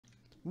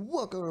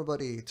Welcome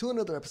everybody to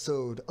another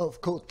episode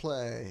of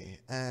Coldplay,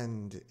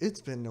 and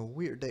it's been a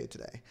weird day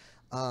today.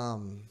 I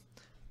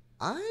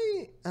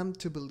am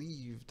to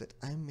believe that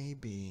I may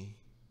be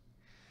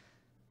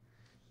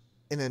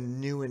in a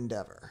new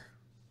endeavor,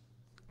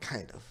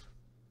 kind of,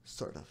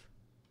 sort of,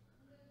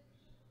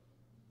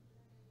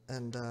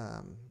 and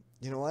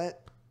you know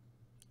what?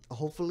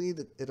 Hopefully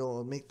that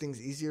it'll make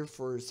things easier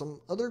for some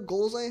other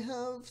goals I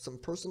have, some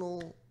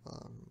personal,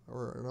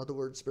 or in other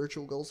words,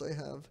 spiritual goals I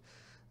have,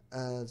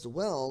 as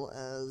well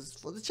as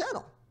for the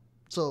channel.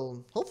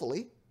 So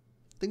hopefully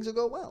things will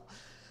go well.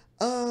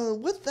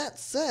 With that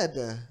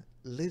said,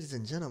 ladies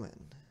and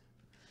gentlemen,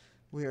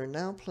 we are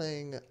now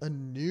playing a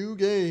new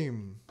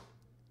game.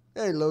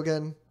 Hey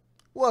Logan,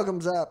 welcome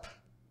Stahp.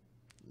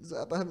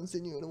 Stahp, I haven't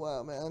seen you in a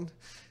while, man.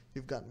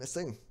 You've gone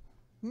missing.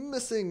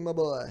 Missing, my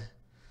boy.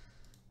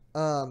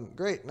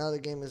 Great, now the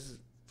game is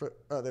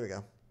oh, there we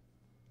go.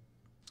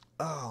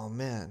 Oh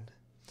man.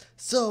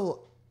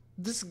 So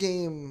this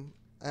game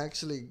I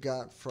actually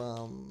got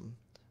from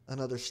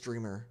another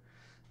streamer.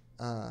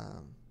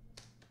 I've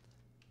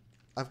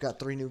got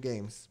 3 new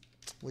games.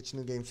 Which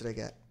new game should I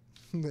get?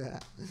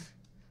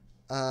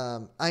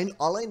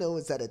 All I know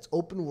is that it's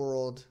open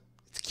world,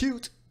 it's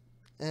cute,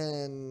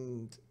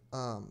 and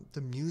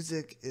the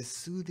music is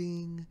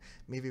soothing,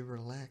 maybe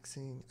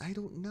relaxing. I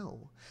don't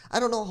know. I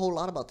don't know a whole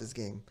lot about this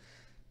game,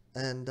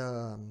 and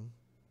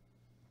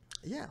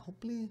yeah,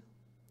 hopefully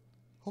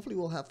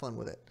we'll have fun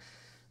with it.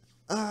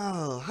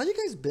 How you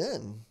guys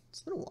been?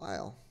 It's been a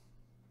while.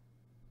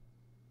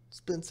 It's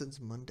been since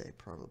Monday,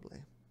 probably.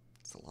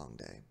 It's a long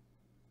day.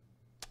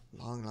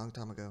 Long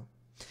time ago.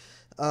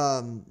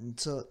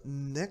 So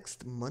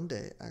next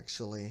Monday,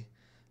 actually,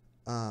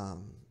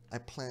 I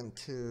plan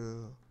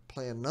to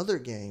play another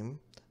game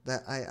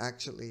that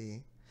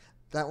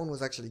that one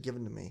was actually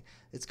given to me.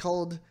 It's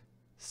called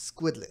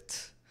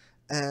Squidlet.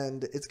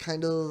 And it's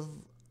kind of,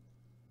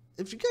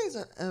 if you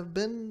guys have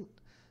been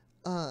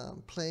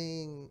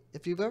playing,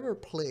 if you've ever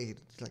played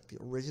like the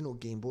original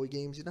Game Boy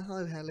games, you know how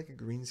it had like a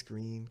green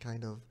screen,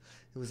 kind of,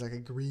 it was like a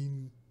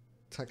green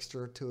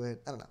texture to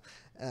it. I don't know.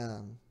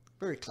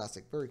 Very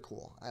classic, very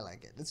cool. I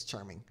like it. It's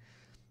charming.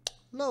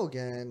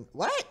 Logan,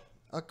 what?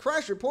 A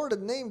crash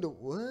reported named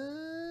what?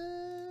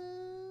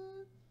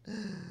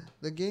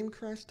 The game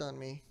crashed on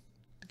me.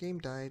 The game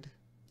died.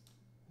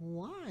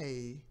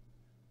 Why?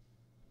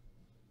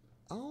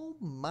 Oh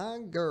my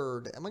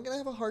god. Am I gonna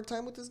have a hard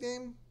time with this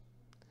game?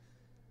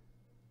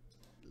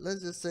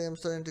 Let's just say I'm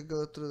starting to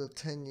go through the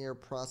 10-year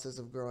process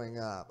of growing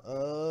up.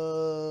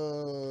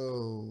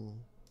 Oh.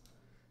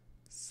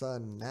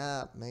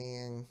 Snap,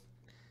 man.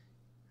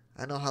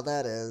 I know how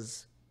that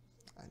is.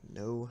 I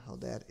know how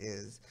that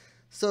is.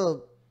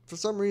 So, for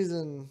some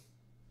reason...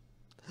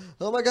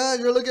 Oh my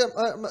god, you're looking at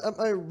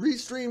my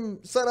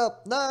restream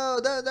setup. No,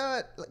 don't do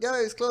it.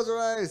 Guys, close your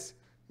eyes.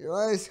 Your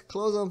eyes,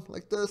 close them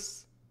like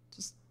this.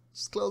 Just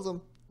close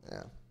them.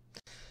 Yeah.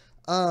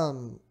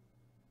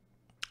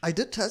 I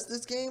did test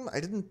this game. I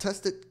didn't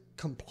test it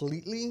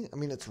completely. I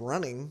mean, it's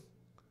running.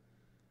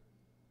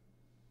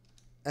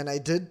 And I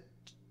did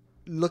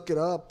look it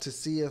up to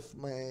see if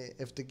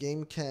the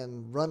game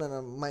can run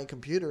on my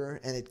computer,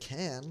 and it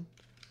can.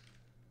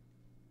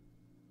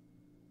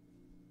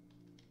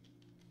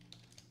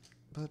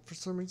 But for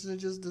some reason it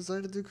just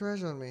decided to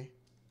crash on me.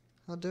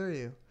 How dare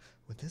you?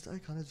 When this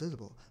icon is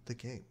visible, the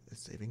game is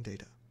saving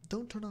data.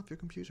 Don't turn off your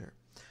computer.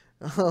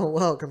 Oh,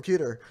 well,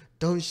 computer,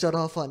 don't shut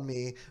off on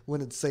me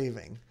when it's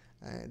saving.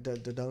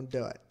 Don't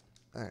do it.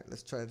 Alright,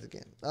 let's try it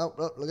again. Oh,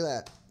 look at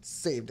that.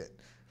 Saved it.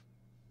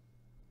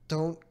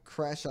 Don't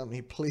crash on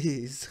me,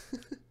 please.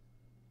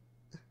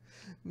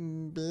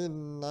 Be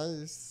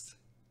nice.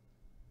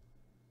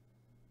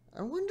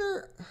 I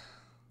wonder...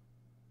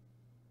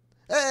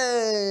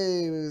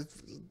 Hey!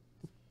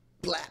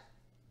 Blap!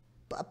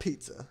 Buy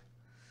pizza.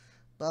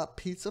 Buy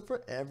pizza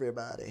for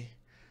everybody.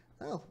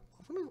 Oh,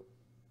 I wonder...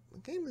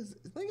 Is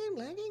my game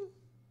lagging?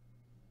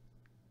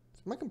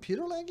 Is my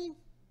computer lagging?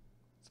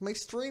 Is my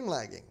stream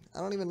lagging? I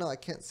don't even know. I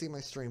can't see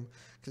my stream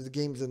because the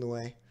game's in the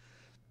way.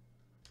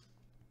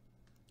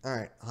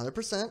 Alright,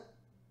 100%.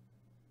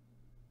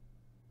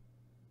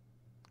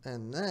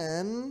 And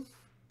then...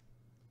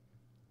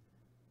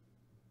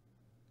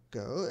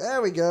 Go.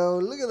 There we go.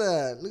 Look at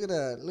that. Look at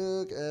that.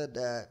 Look at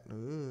that.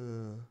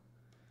 Ooh.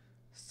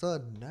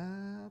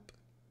 Snap.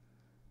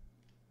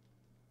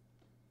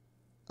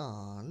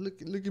 Aw,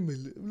 look at me.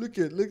 Look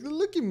at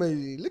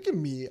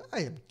me. I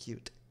am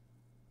cute.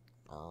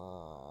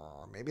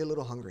 Aw, maybe a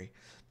little hungry.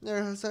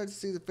 There, I started to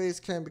see the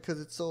face cam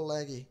because it's so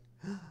laggy.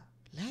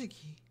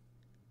 Laggy?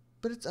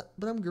 But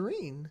I'm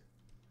green.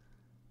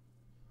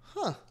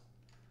 Huh.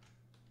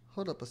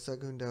 Hold up a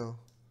segundo.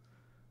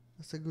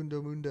 A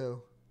segundo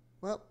mundo.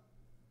 Well.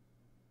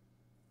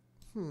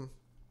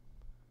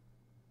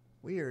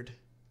 Weird.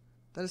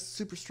 That is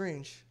super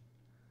strange.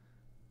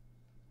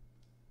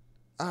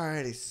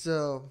 Alrighty,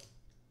 so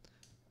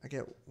I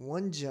get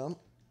 1 jump.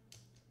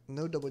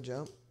 No double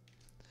jump.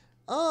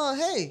 Oh,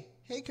 hey!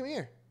 Hey, come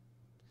here.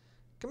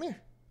 Come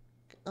here.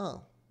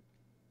 Oh.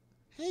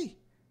 Hey.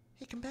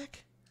 Hey, come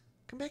back.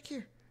 Come back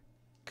here.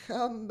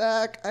 Come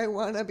back. I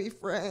want to be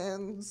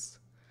friends.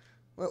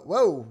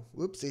 Whoa.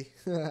 Whoopsie.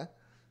 Get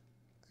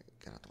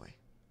out the way.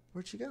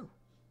 Where'd she go?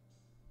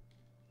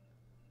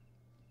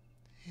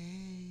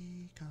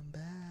 Hey, come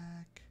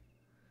back.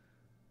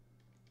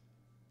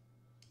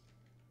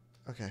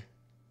 Okay.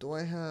 Do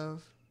I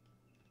have...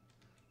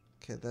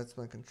 Okay, that's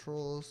my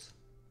controls.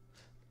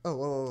 Oh,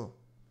 whoa.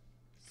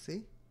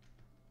 C?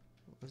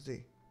 What's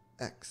Z?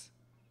 X.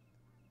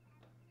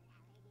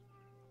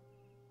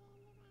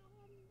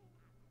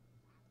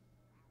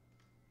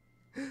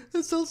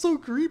 That sounds so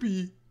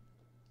creepy.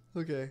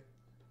 Okay.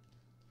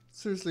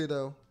 Seriously,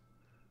 though.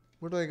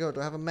 Where do I go?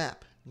 Do I have a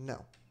map?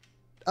 No.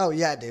 Oh,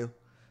 yeah, I do.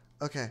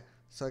 Okay.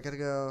 So I gotta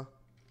go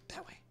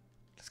that way.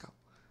 Let's go.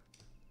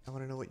 I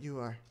want to know what you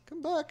are.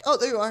 Come back. Oh,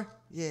 there you are.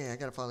 Yeah, I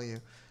gotta follow you.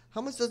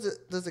 How much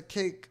does a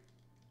cake,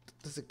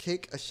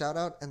 a shout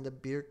out, and the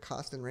beer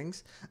cost in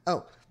rings?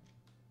 Oh,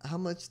 how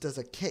much does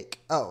a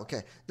cake? Oh,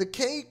 okay. The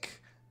cake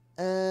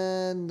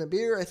and the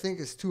beer, I think,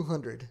 is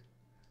 200.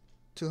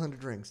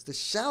 200 rings. The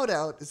shout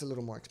out is a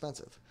little more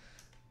expensive.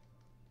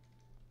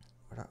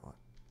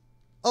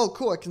 Oh,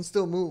 cool. I can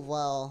still move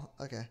while...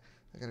 Okay.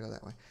 I gotta go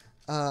that way.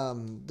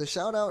 The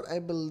shout out, I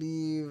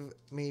believe,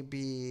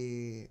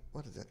 maybe...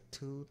 What is it?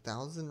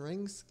 2,000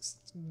 rings?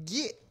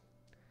 Get!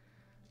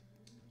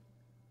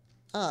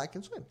 Ah, I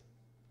can swim.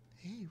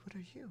 Hey, what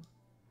are you?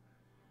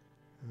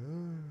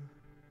 Ooh.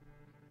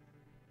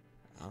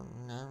 Oh,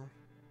 no.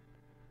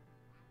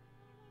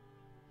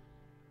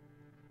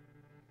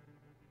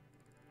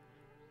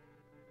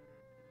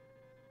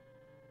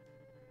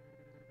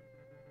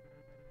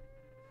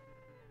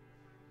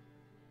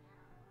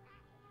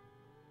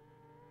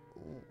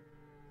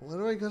 What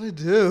do I gotta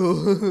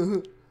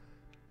do?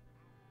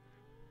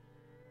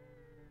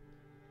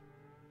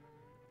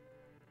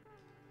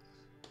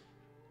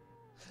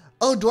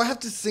 Oh, do I have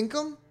to sink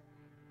them?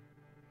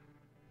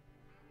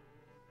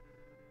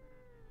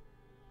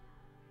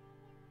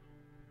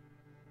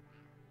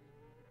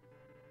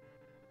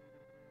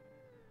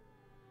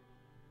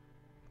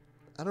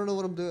 I don't know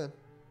what I'm doing.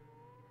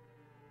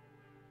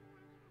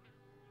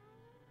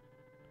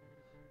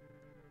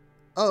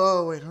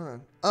 Oh, wait, hold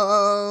on.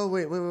 Oh,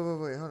 wait,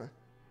 hold on.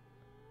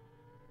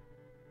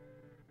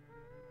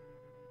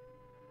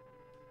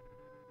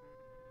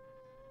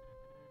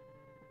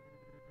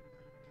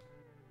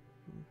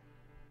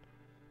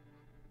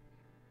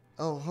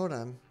 Oh, hold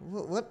on.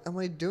 What am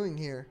I doing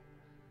here?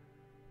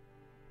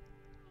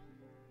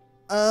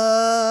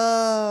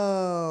 Oh,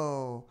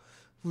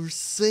 we're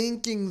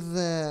sinking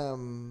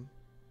them.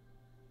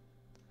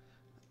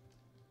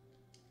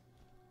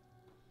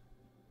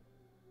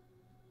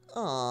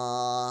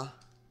 Aww.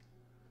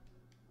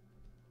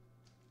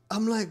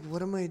 I'm like,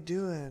 what am I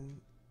doing?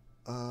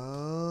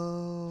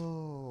 Oh.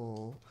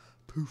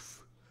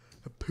 Poof.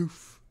 A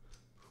poof.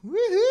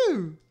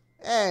 Woohoo!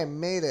 Hey, I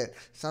made it.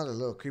 Sounded a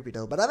little creepy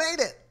though, but I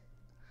made it!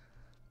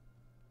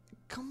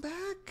 Come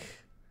back.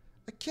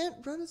 I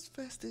can't run as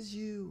fast as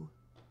you.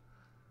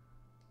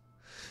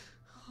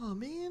 Oh,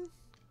 man.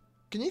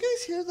 Can you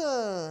guys hear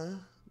the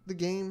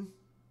game?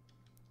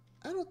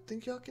 I don't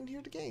think y'all can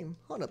hear the game.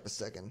 Hold up a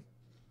second.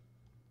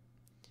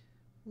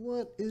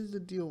 What is the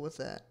deal with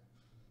that?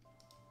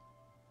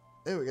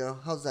 There we go.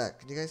 How's that?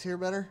 Can you guys hear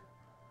better?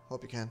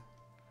 Hope you can.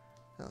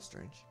 That was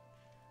strange.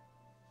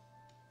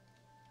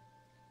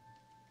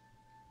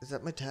 Is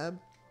that my tab?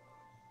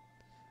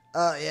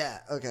 Oh,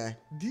 yeah. Okay.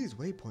 These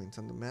waypoints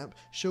on the map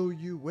show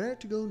you where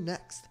to go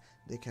next.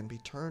 They can be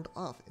turned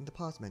off in the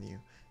pause menu.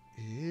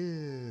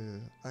 Ew.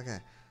 Okay.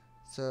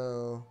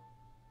 So,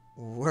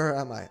 where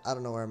am I? I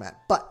don't know where I'm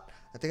at. But,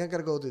 I think I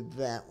gotta go to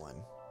that one.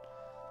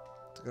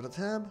 So go to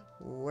tab.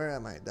 Where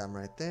am I? I'm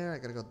right there. I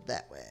gotta go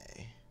that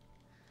way.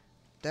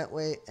 That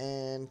way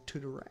and to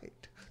the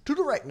right. To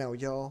the right now,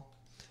 y'all.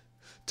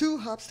 Two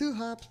hops, two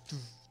hops.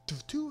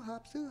 Two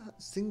hops, two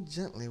hops. Sing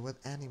gently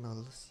with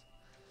animals.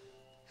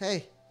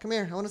 Hey, come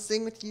here. I want to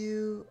sing with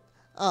you.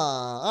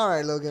 Ah,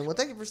 alright, Logan. Well,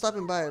 thank you for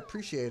stopping by. I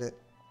appreciate it.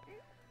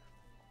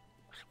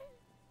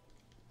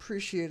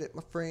 Appreciate it,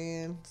 my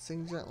friend.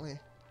 Sing gently.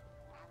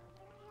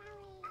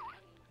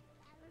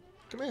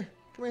 Come here.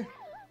 Come here.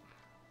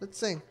 Let's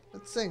sing.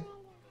 Let's sing.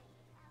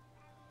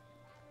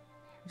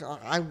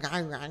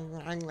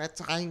 Let's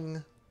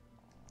sing.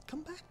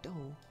 Come back,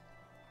 though.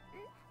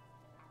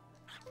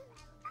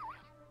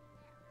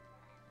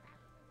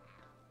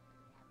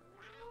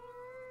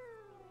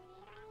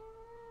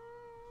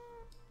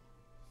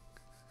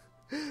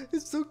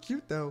 It's so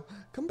cute, though.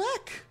 Come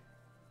back.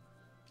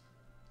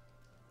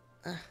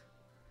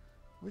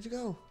 Where'd you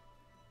go?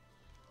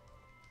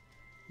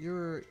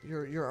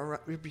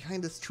 You're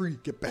behind this tree.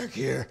 Get back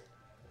here.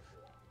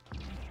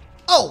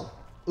 Oh!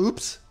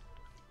 Oops.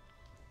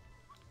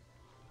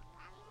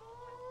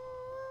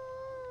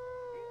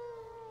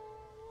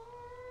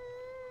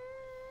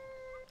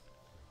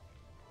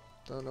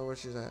 Don't know where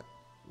she's at.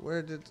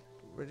 Where'd you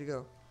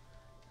go?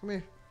 Come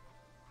here.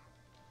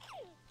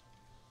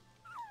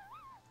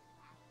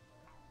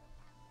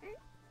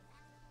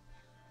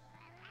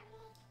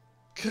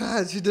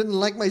 God, she didn't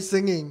like my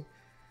singing.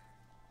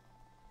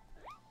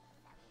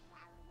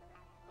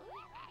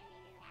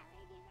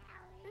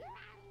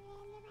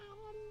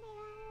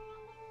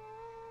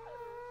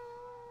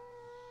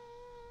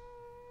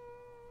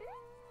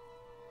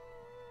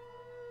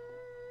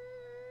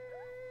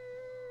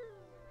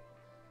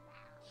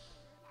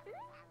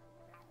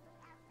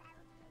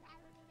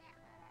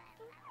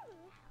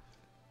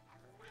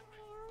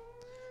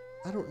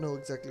 I don't know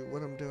exactly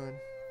what I'm doing.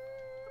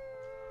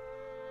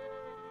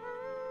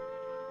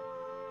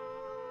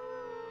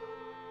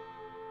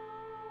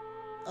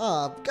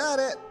 Ah, got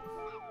it.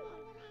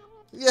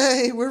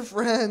 Yay, we're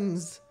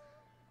friends.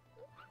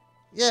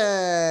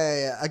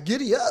 Yay, a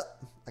giddy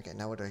up. Okay,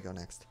 now where do I go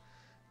next?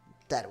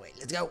 That way,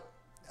 let's go.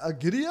 A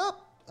giddy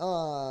up.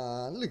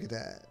 Ah, look at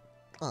that.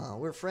 Ah,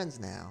 we're friends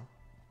now.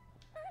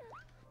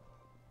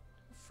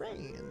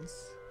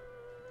 Friends.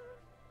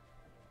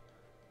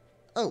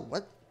 Oh,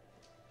 what?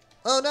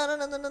 Oh, no, no,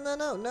 no, no, no,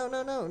 no, no,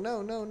 no, no,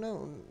 no, no,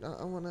 no, no.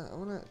 I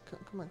wanna,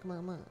 come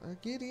on.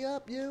 Giddy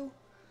up, you.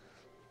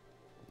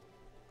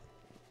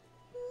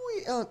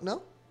 Oh,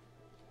 no.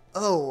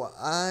 Oh,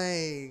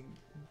 I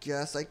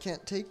guess I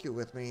can't take you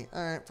with me.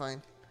 Alright,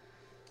 fine.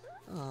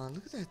 Oh,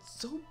 look at that.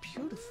 So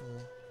beautiful.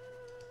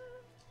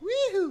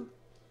 Woohoo!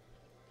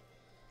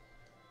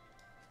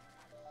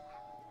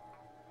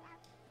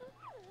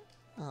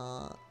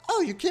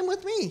 Oh, you came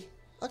with me.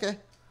 Okay.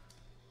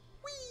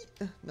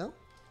 Whee! No?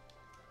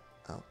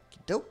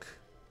 Okie doke.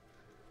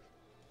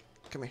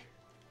 Come here.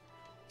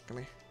 Come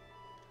here.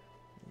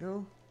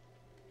 Go.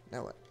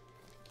 Now what?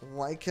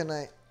 Why can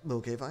I...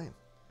 Okay, fine.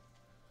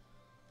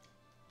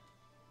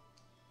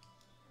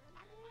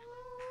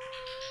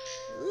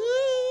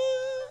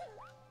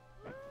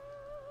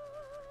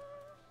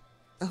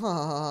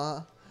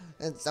 Aww,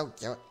 it's so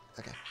cute.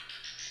 Okay.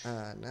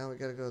 Now we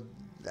gotta go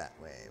that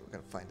way. We're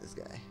gonna find this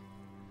guy.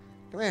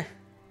 Come here.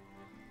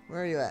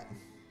 Where are you at?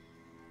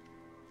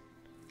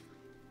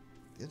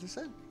 The other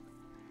side.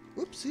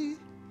 Whoopsie.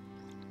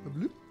 A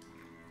bloop.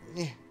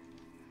 Yeah.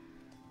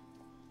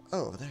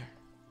 Oh, over there.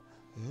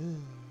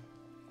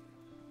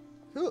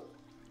 Oh.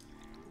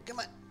 Come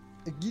on.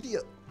 Giddy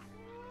up.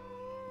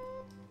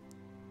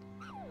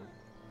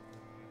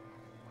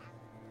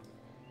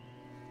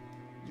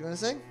 You wanna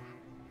sing?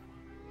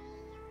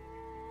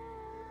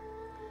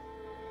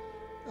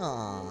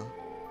 Aww.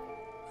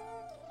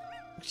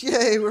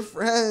 Yay, we're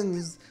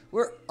friends.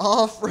 We're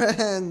all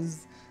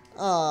friends.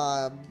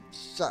 Aw,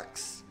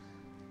 shucks.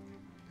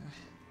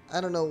 I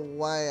don't know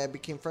why I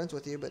became friends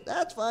with you, but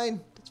that's fine.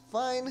 That's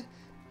fine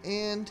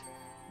and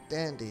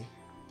dandy.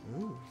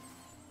 Ooh.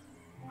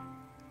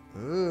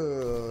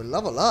 Ooh,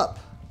 level up.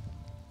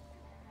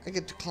 I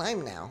get to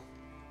climb now.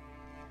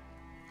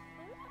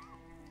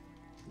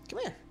 Come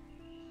here.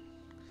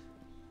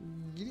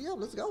 Giddy up,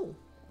 let's go.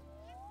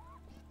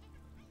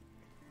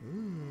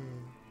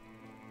 Ooh.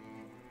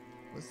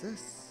 What's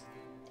this?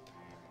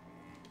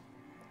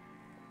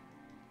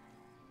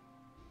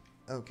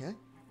 Okay.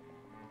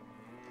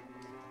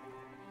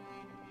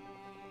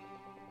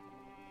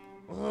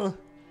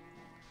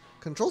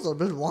 Controls are a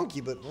bit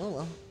wonky, but oh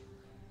well.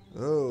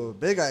 Oh,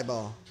 big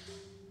eyeball.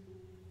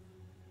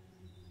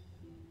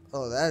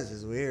 Oh, that is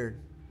just weird.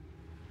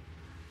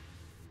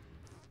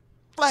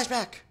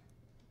 Flashback!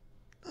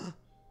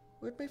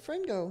 Where'd my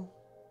friend go?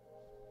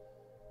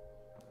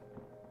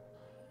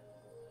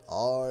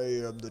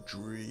 I am the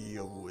tree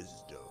of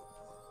wisdom.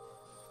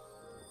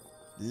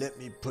 Let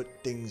me put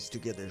things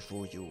together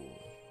for you.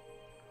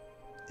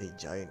 A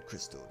giant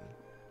crystal.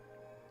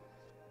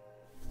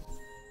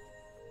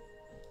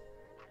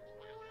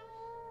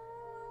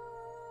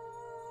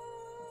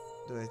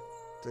 Do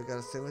I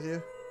gotta stay with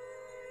you?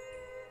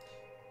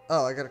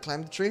 Oh, I gotta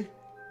climb the tree?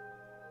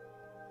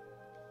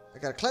 I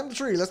gotta climb the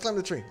tree. Let's climb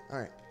the tree.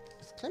 Alright.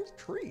 Let's climb the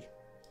tree.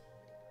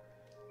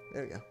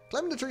 There we go.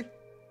 Climb the tree.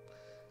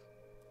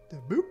 The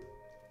boop.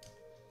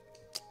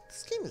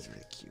 This game is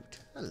really cute.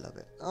 I love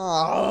it.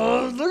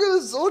 Oh, look at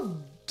this. So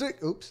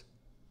oops.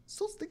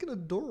 So stinking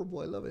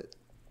adorable. I love it.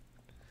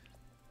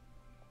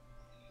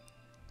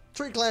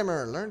 Tree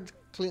climber. Learn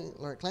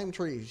climb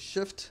trees.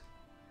 Shift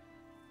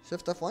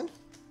F1.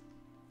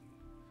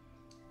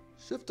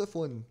 Shift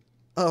F1.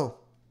 Oh.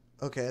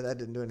 Okay, that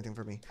didn't do anything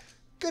for me.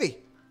 Goody.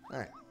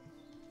 Alright.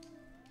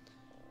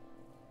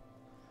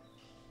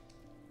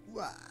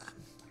 Wow.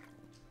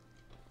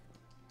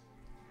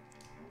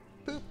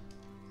 Boop.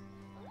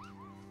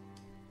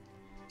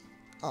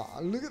 Aw,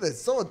 look at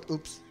this. So,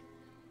 oops.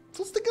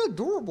 So stinking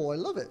adorable. I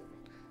love it.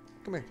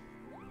 Come here.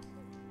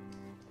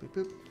 Boop,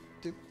 boop,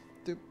 doop,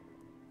 doop.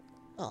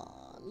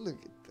 Aw,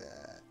 look at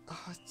that.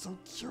 Oh, it's so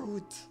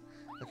cute.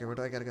 Okay, where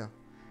do I gotta go?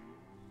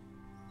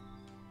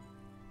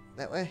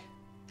 That way?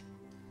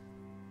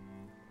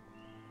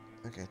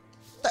 Okay.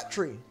 That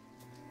tree.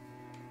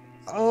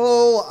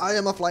 Oh, I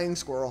am a flying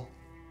squirrel.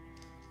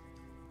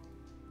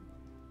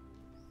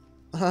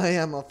 I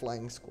am a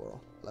flying squirrel.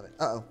 Love it.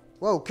 Uh-oh.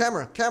 Whoa,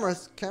 camera, camera,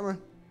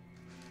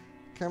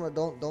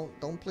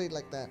 don't play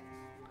like that.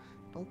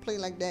 Don't play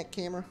like that,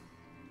 camera.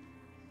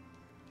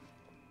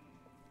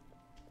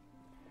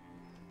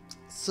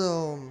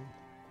 So,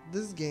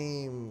 this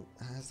game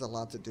has a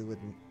lot to do with,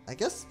 I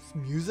guess,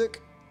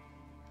 music.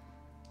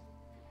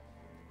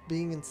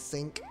 Being in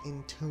sync,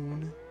 in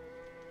tune.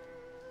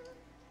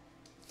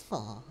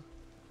 Aw.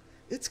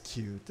 It's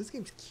cute. This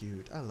game's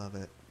cute. I love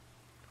it.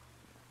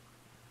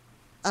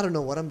 I don't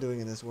know what I'm doing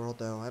in this world,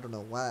 though. I don't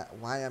know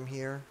why I'm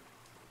here.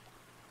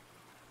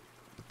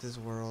 But this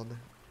world...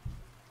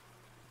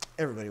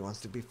 Everybody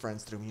wants to be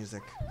friends through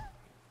music.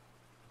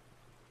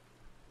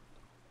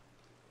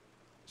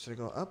 Should I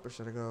go up or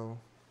should I go...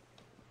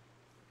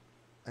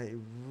 I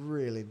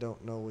really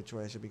don't know which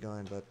way I should be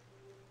going, but...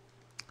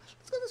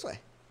 Let's go this way.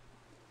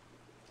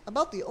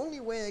 About the only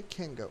way I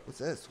can go. What's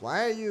this?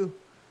 Why are you...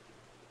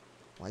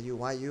 Why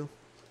you?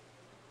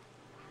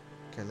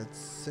 Okay, let's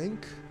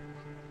sink.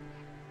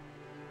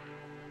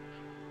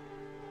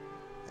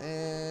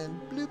 And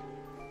bloop.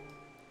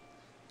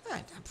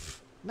 Ah,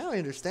 now I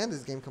understand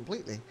this game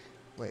completely.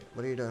 Wait,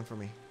 what are you doing for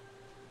me?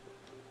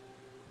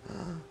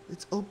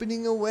 It's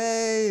opening a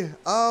way.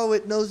 Oh,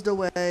 it knows the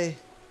way.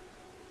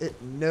 It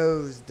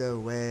knows the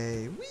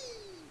way. Whee!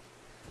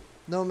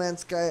 No Man's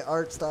Sky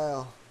art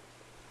style.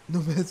 No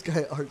Man's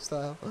Sky art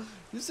style.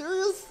 You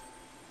serious?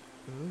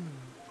 Ooh.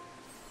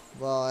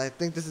 Well, I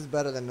think this is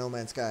better than No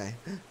Man's Sky.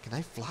 Can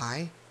I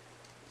fly?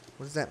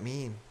 What does that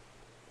mean?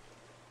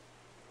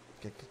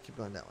 Okay, keep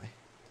going that way.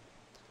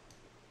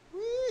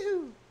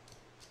 Woohoo!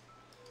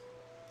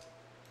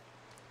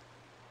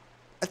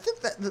 I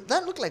think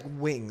that looked like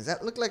wings.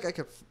 That looked like it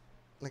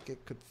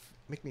could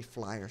make me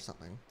fly or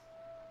something.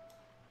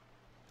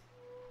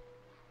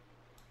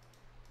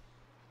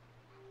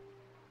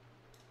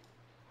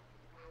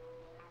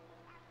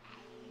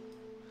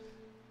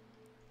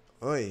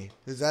 Oi,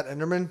 is that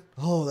Enderman?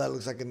 Oh, that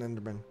looks like an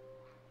Enderman.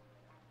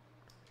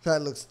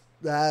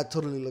 That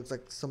totally looks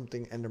like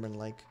something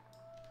Enderman-like.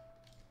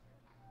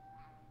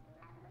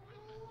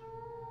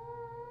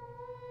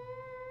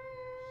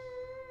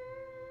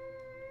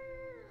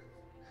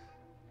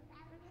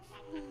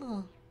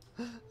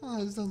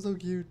 Oh, this sounds so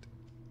cute.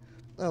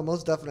 Oh,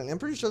 most definitely. I'm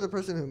pretty sure the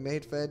person who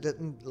made Fed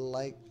didn't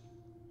like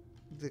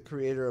the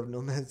creator of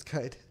No Man's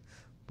Sky.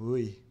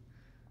 Boy.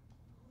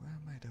 Where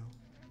am I though?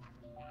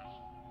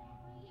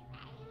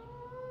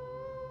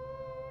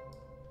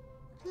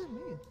 What does that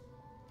mean?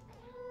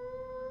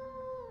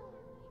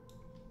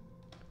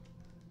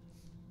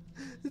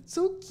 It's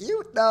so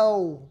cute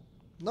though.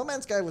 No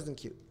Man's Sky wasn't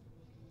cute.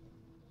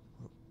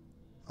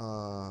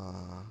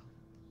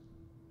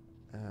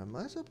 Am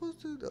I supposed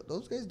to?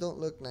 Those guys don't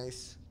look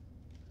nice.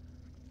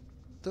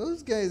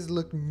 Those guys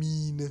look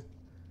mean.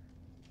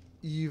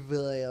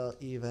 Evil,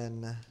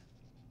 even.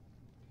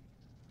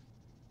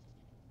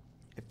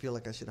 I feel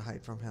like I should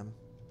hide from him.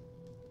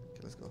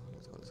 Okay, let's go.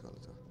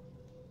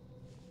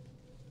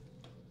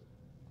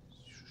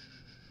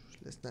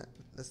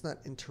 Let's not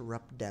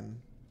interrupt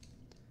them.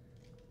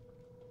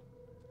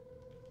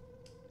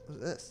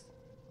 What's this?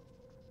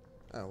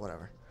 Oh,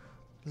 whatever.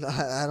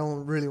 I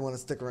don't really want to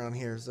stick around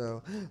here,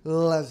 so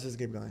let's just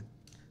keep going.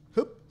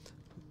 Hoop.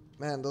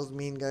 Man, those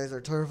mean guys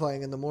are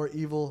terrifying, and the more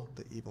evil,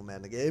 the evil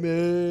man of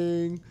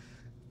gaming.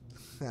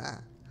 Why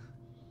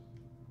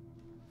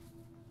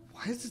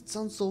does it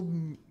sound so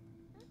mean,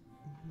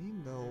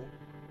 though?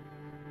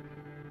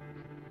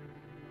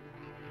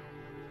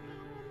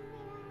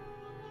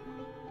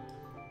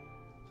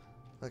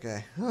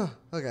 Okay.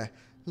 Okay.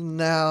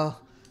 Now,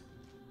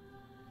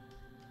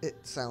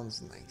 it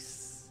sounds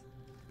nice.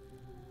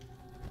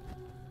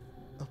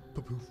 Oh,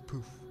 poof,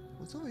 poof.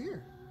 What's over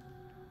here?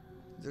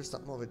 Is there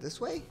something over this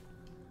way?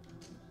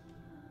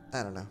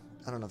 I don't know.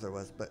 I don't know if there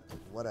was, but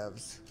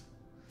whatevs.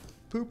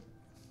 Poop.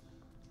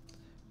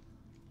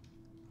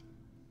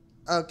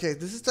 Okay,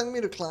 this is telling me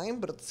to climb,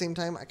 but at the same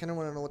time, I kind of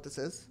want to know what this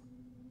is.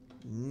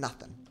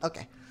 Nothing.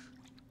 Okay.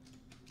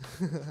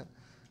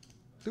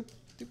 Doop,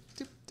 doop,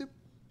 doop, doop.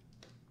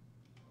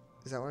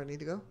 Is that where I need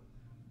to go?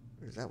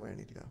 Or is that where I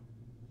need to go?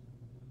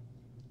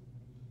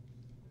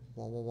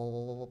 Whoa, whoa, whoa,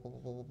 whoa, whoa, whoa,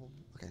 whoa, whoa.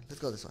 Okay,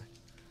 let's go this way.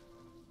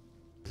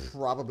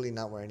 Probably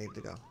not where I need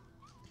to go.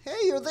 Hey,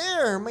 you're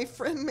there! My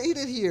friend made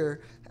it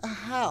here.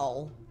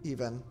 How,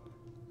 even?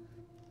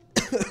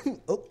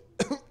 Oh,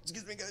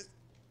 excuse me, guys.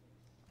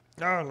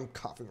 Oh, I'm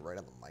coughing right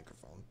on the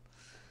microphone.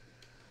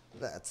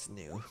 That's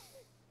new.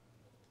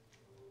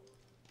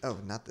 Oh,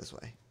 not this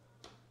way.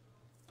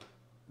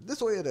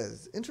 This way it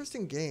is.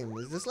 Interesting game.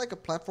 Is this like a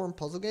platform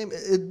puzzle game?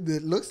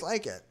 It looks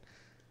like it.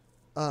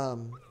 How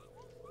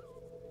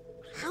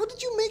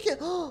did you make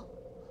it?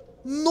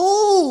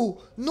 No!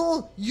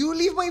 No! You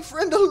leave my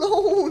friend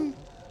alone!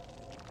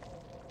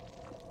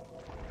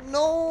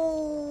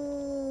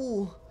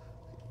 No!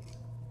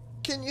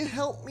 Can you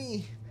help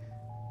me?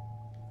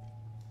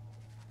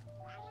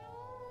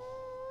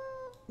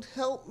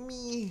 Help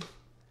me.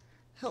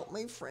 Help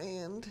my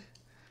friend.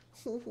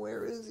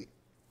 Where is he?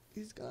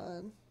 He's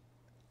gone.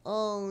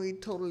 Oh, he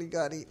totally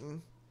got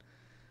eaten.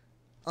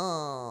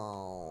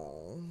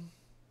 Oh.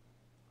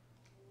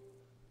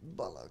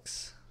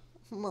 Bollocks.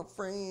 My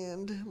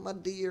friend, my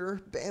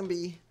dear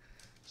Bambi.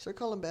 Should I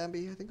call him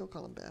Bambi? I think I'll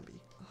call him Bambi.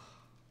 Oh,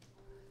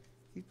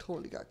 he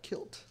totally got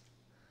killed.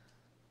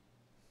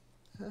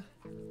 Huh.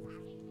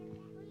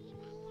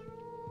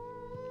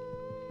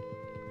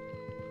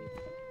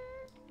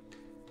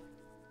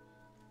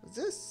 What's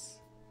this?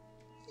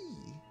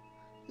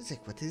 It's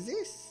like, what is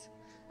this?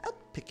 I'll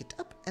pick it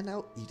up and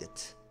I'll eat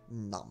it.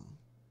 Nom.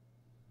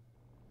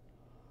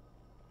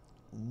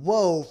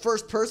 Whoa,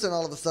 first person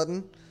all of a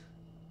sudden.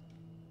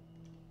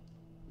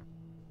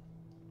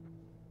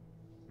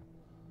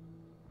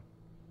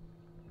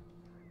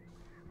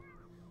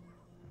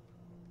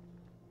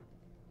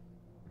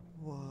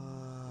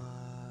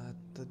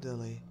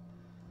 Dilly.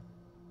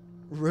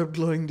 Rib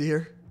glowing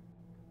deer.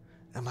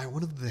 Am I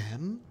one of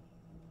them?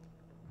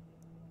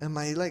 Am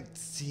I like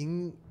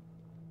seeing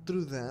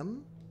through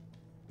them?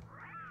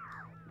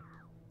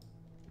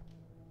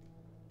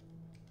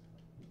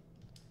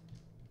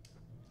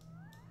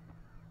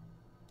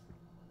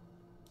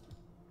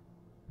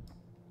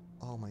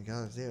 Oh my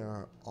god, they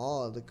are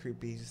all the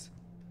creepies.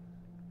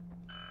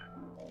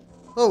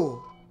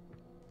 Oh!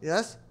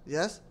 Yes?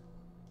 Yes?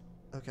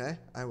 Okay,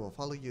 I will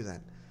follow you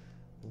then.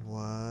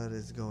 What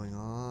is going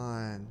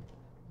on?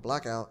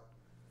 Blackout.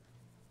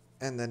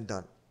 And then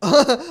done.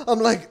 I'm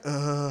like,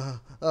 oh,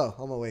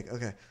 I'm awake.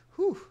 Okay.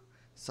 Whew.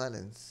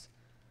 Silence.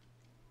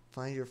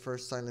 Find your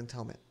first silent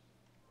helmet.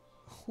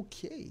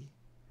 Okay.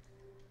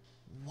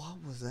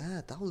 What was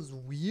that? That was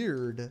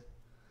weird.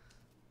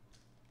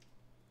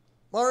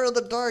 Mario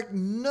the Dark,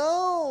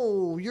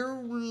 no!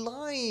 You're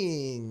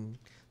lying.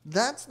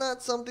 That's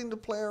not something to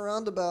play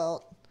around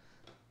about.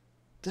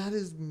 That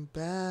is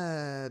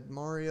bad,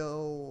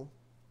 Mario.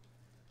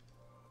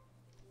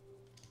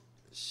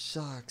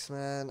 Shucks,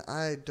 man.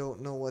 I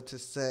don't know what to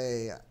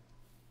say.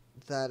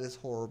 That is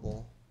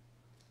horrible.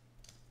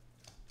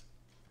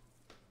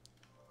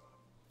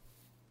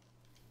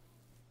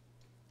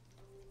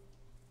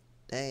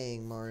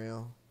 Dang,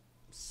 Mario.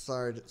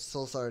 Sorry,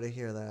 so sorry to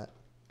hear that.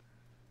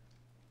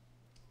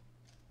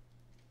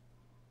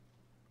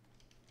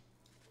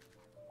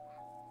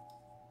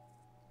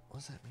 What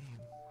does that mean?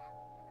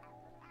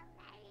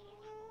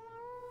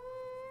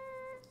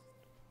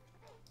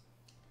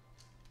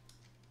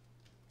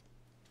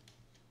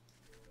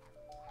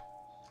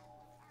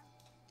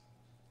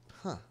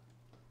 Huh.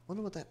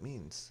 Wonder what that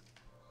means.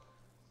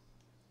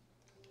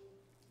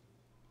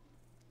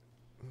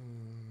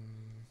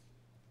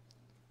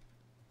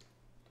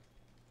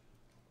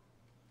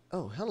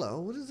 Oh,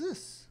 hello. What is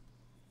this?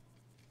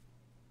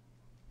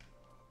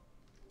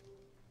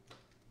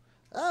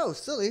 Oh,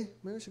 silly.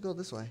 Maybe we should go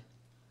this way.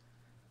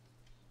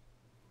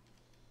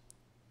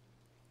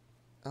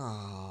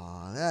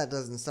 Oh, that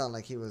doesn't sound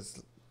like he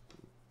was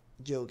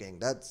joking.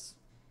 That's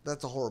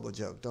a horrible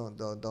joke.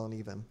 Don't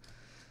even.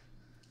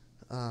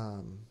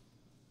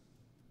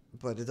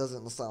 But it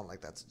doesn't sound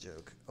like that's a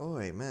joke. Oh,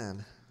 wait,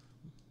 man.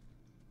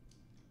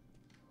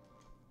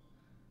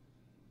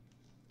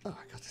 Oh,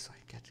 I got this way.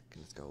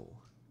 Let's go.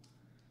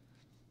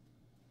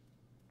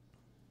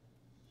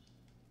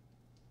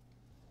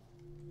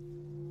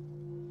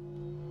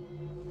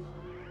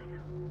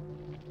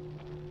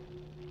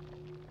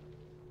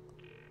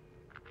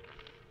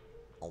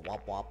 Oh,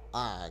 wop wop.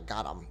 I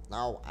got him.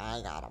 No,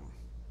 I got him.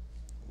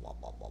 Wop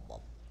wop wop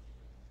wop.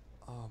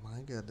 Oh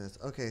my goodness.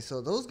 Okay,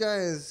 so those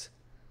guys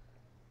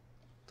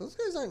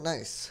aren't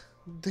nice.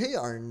 They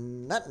are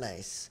not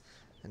nice.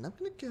 And I'm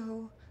gonna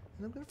go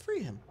and I'm gonna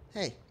free him.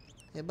 Hey,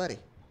 buddy.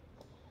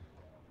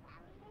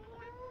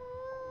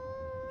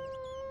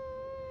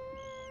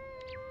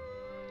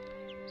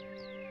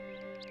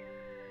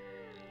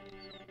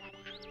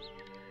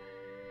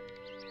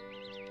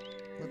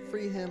 Let's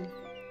free him.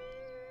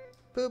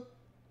 Poop.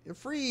 You're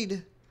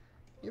freed.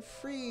 You're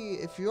free.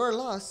 If you are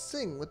lost,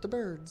 sing with the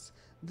birds.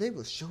 They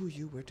will show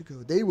you where to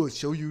go. They will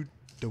show you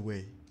the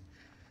way.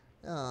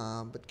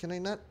 But can I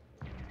not?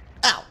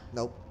 Ow!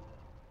 Nope.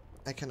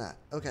 I cannot.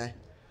 Okay.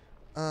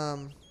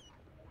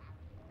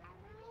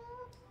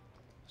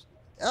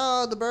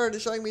 Oh, the bird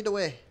is showing me the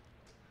way.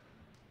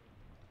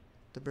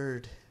 The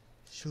bird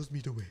shows me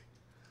the way.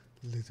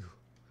 Little.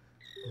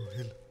 Oh,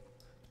 hello.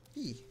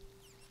 Hey.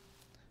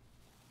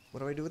 What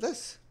do I do with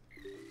this?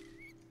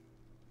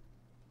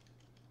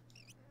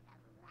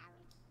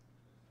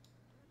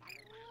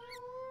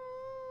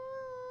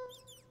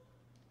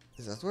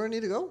 Is that where I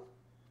need to go?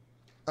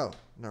 Oh,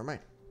 never mind.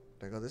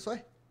 Do I go this way?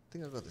 I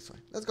think I'll go this way.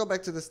 Let's go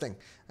back to this thing.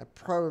 I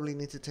probably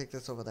need to take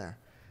this over there.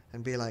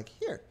 And be like,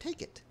 here,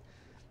 take it.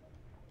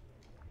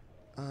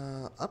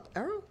 Up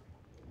arrow?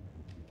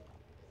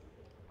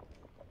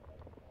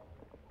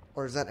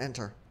 Or is that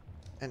enter?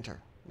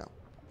 Enter. No.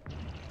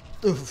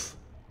 Oof.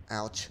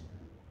 Ouch.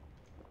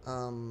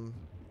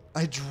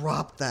 I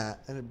dropped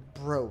that and it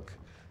broke.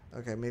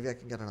 Okay, maybe I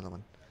can get another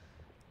one.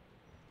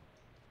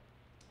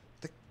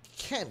 That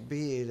can't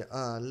be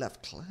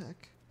left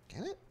click,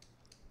 can it?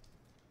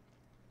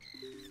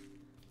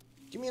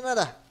 Give me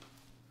another.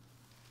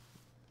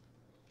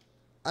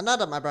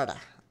 Another, my brother.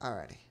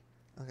 Alrighty.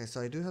 Okay,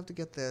 so I do have to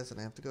get this and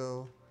I have to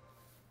go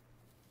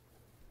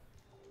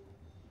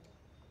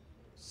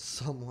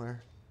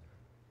somewhere.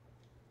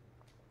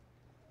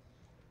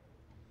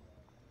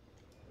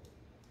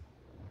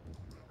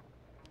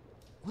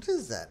 What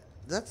is that?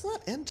 That's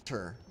not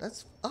enter.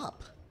 That's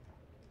up.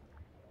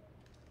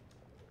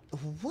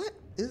 What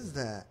is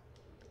that?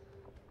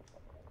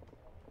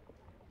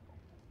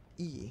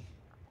 E.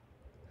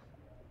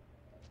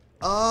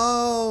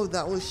 Oh,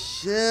 that was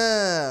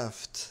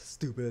shift.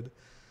 Stupid.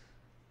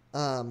 We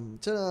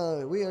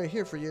are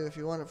here for you if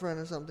you want a friend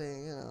or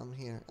something. You know, I'm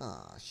here.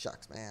 Aw,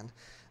 shucks, man.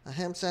 A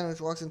ham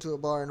sandwich walks into a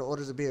bar and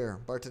orders a beer.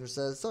 Bartender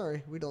says,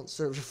 sorry, we don't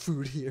serve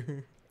food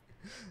here.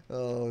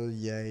 Oh,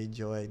 yay,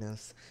 join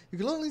us. You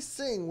can only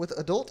sing with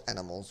adult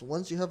animals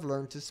once you have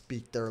learned to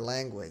speak their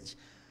language.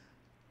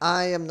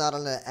 I am not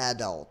an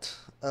adult.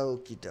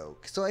 Okie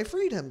doke. So I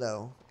freed him,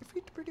 though. I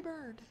freed the pretty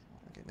bird.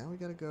 Okay, now we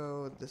gotta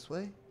go this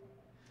way.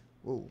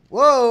 Whoa.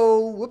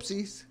 Whoa!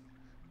 Whoopsies.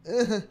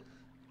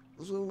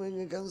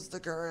 Swimming against the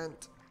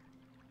current.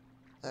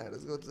 Alright,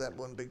 let's go to that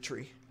one big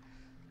tree.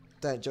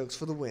 Dad jokes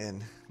for the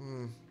win.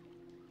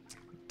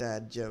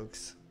 Dad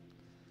jokes.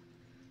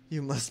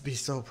 You must be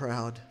so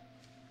proud.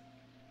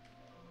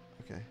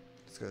 Okay,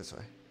 let's go this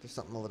way. There's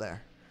something over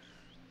there.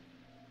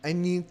 I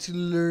need to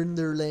learn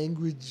their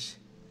language.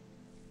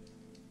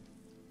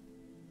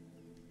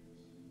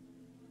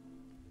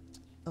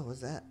 Oh,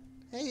 what's that?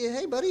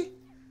 Hey, buddy.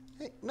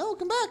 Hey, no,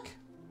 come back.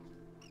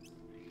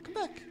 Come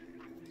back.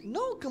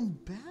 No, come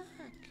back.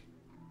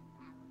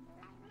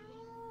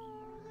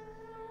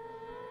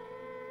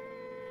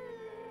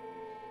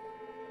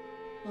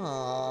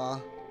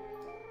 Aww.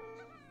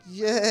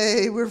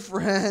 Yay, we're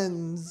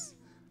friends.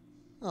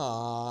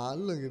 Aww,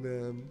 look at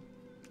him.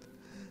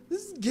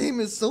 This game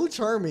is so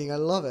charming. I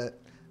love it.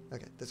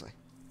 Okay, this way.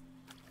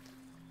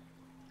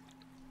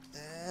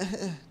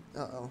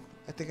 Uh-oh.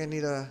 I think I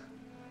need a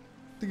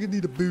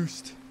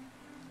boost.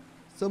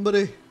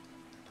 Somebody.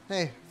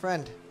 Hey,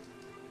 friend.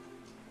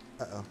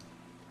 Uh-oh.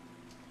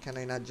 Can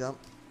I not jump?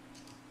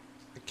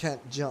 I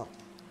can't jump.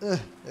 There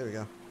we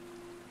go.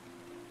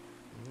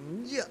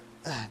 Yeah.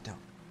 No.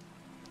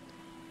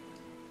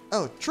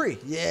 Oh, tree.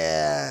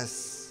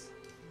 Yes.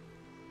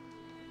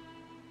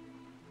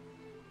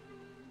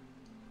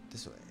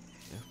 This way.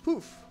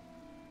 Poof.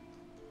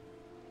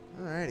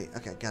 Alrighty.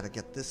 Okay, gotta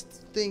get this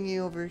thingy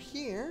over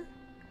here.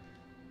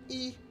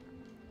 E.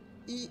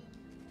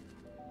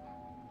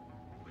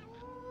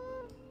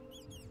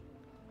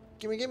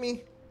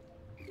 Gimme.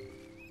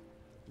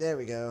 There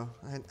we go.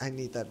 I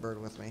need that bird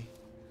with me.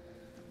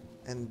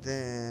 And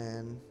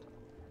then...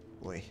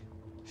 wait.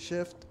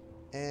 Shift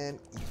and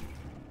E.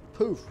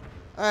 Poof.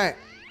 Alright.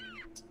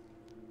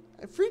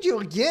 I freed you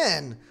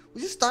again.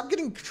 Will you stop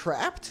getting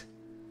trapped?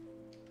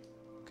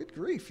 Good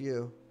grief,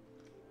 you.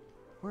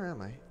 Where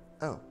am I?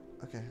 Oh,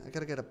 okay. I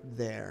gotta get up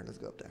there. Let's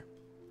go up there.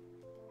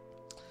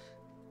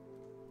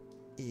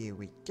 Here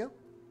we go.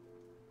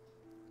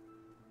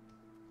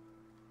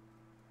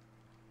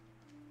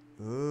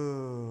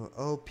 Ooh.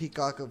 Oh,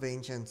 Peacock of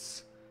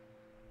Ancients.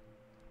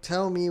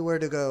 Tell me where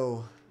to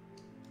go.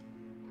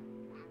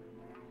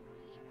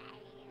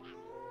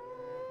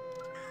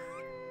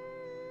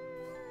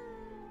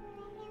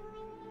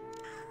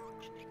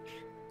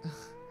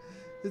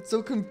 It's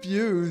so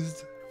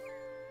confused.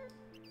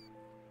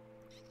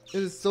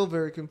 It is so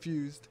very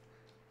confused.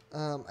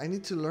 I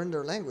need to learn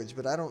their language,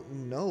 but I don't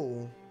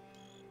know.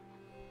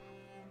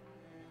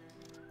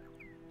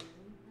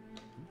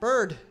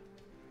 Bird,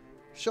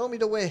 show me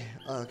the way.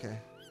 Oh, okay.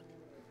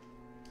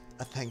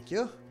 Thank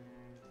you.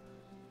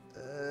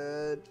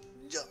 No,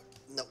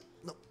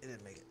 it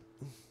didn't make it.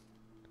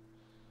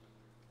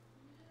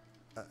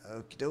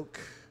 Okie doke.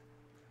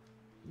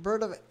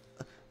 Bird of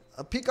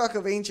a peacock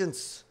of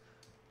ancients.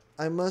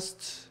 I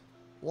must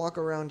walk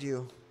around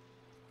you.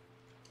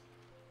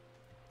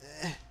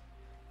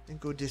 And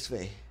go this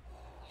way.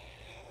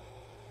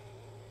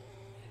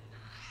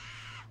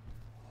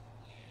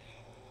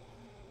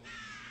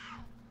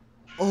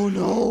 Oh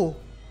no!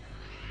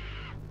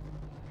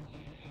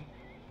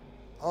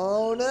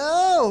 Oh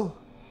no!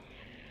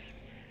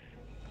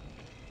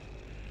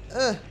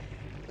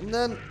 And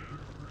then...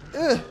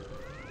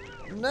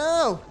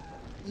 no!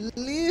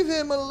 Leave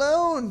him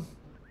alone!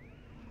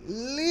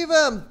 Leave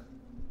him!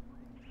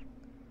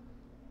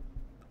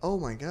 Oh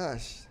my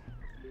gosh.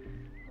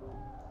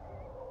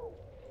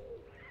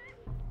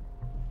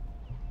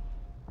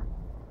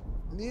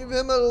 Leave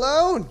him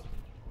alone!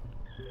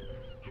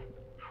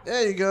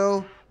 There you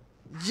go.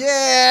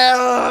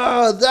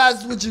 Yeah!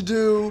 That's what you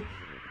do!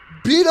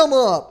 Beat him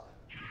up!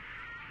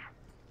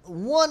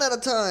 One at a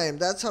time.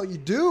 That's how you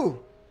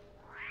do.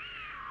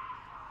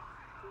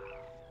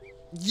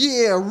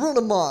 Yeah, run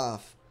him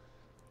off.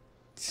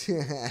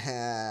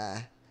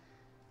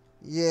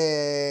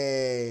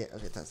 Yay.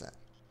 Okay, that's that.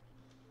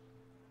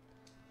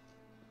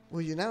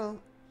 Well, you know.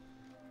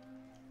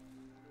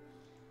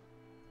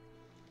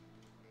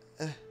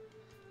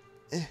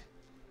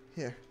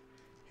 Here.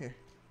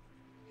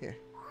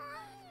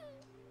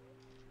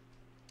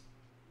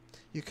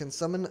 You can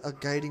summon a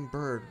guiding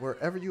bird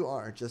wherever you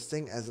are. Just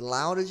sing as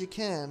loud as you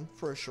can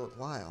for a short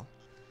while.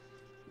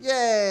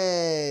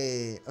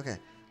 Yay! Okay.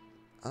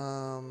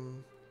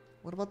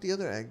 What about the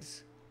other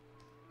eggs?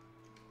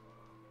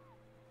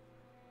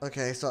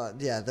 Okay, so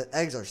yeah, the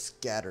eggs are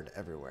scattered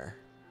everywhere.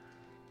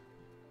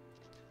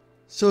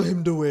 Show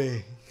him the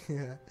way.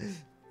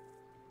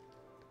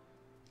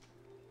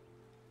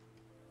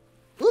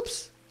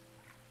 Oops.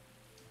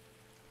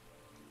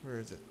 Where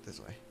is it? This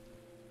way.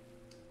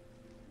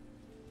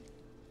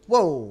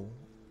 Whoa.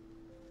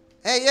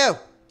 Hey, you.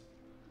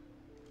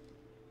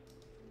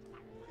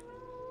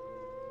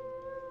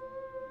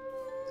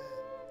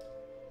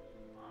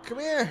 Come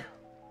here.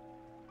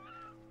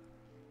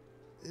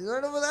 He's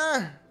right over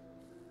there.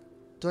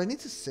 Do I need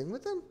to sing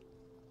with them?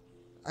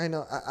 I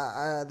know.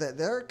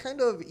 They're kind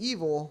of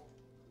evil.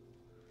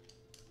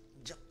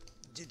 Jump,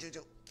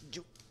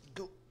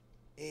 go,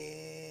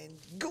 and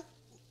go.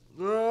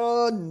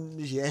 Run,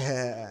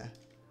 yeah.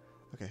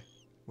 Okay,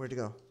 where'd he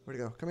go? Where'd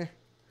he go? Come here.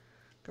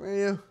 Come here,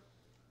 you.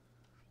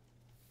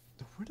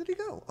 Where did he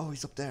go? Oh,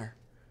 he's up there.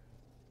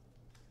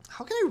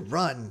 How can I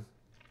run?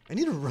 I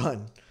need to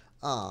run.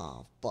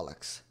 Ah,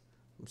 bollocks.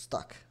 I'm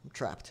stuck. I'm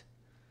trapped.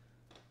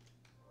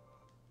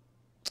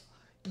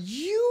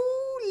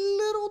 You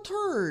little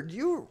turd.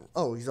 You.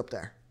 Oh, he's up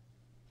there.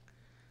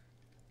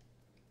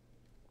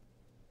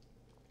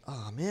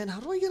 Oh, man. How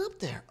do I get up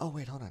there? Oh,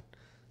 wait. Hold on.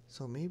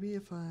 So maybe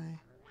if I...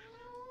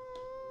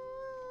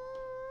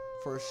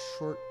 For a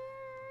short...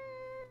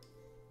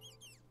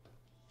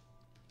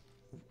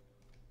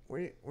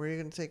 Where are you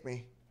going to take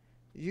me?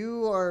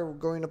 You are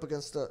going up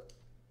against the...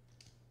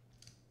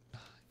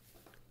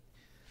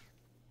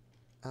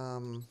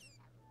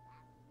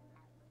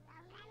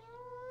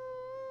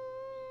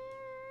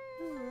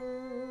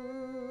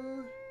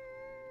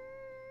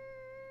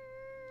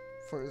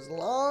 For as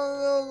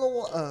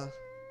long as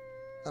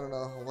I don't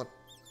know what.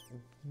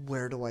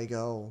 Where do I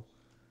go?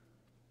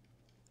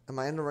 Am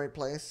I in the right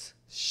place?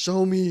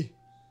 Show me.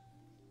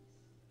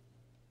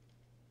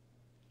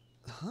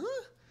 Huh?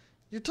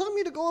 You're telling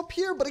me to go up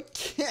here, but I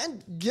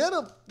can't get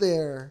up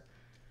there.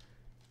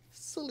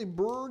 Silly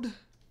bird.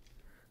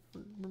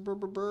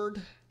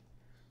 Bird.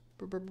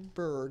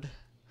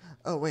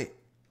 Oh wait.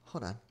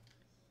 Hold on.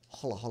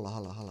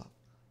 Holla.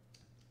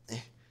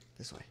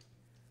 This way.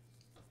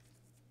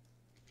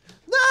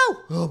 No!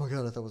 Oh my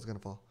god, I thought it was gonna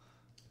fall.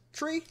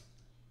 Tree.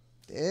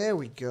 There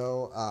we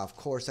go. Of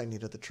course I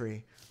needed the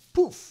tree.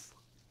 Poof.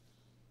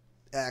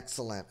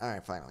 Excellent.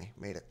 Alright, finally.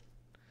 Made it.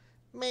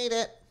 Made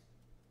it.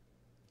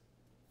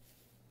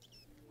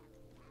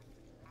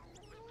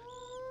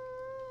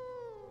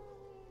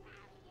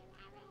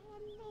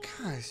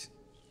 Gosh.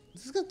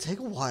 This is gonna take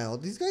a while.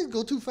 These guys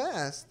go too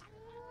fast.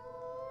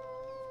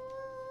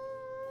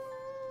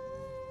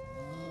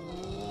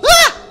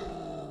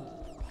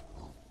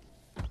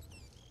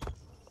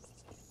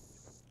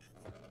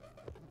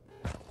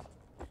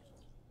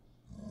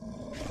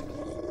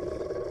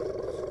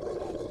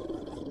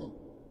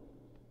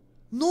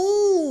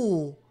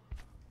 No!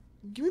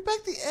 Give me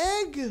back the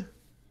egg!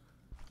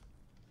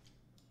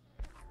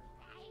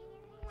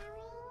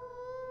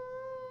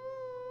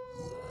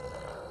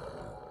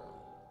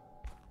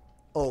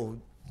 Oh,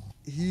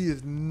 he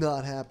is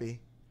not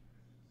happy.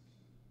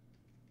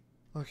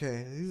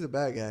 Okay, he's a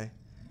bad guy.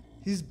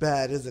 He's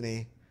bad, isn't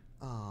he?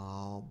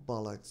 Oh,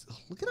 bollocks.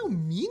 Look at how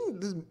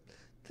mean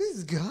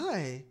this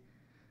guy.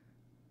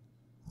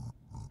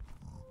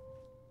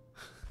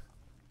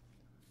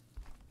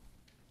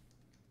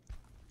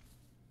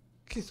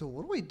 Okay, so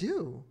what do I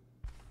do?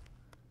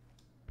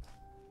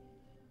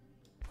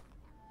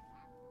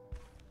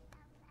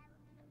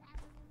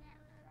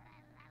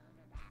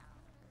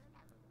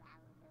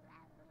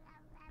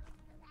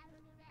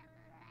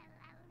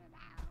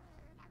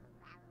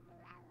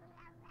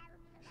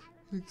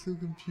 I'm so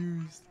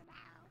confused.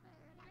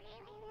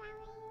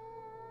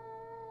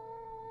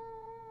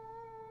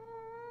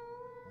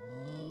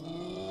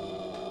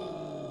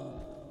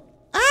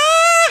 Ah!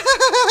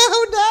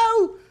 Oh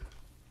no!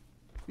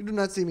 You do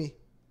not see me.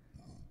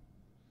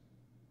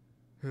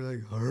 You're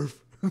like, harf.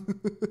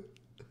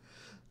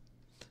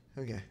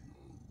 Okay.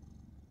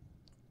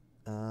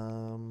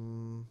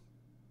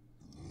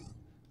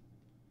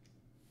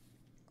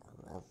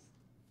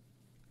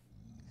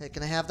 Hey,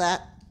 can I have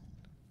that?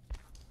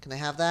 Can I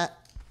have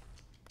that?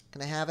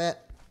 Can I have it?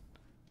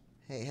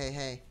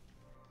 Hey.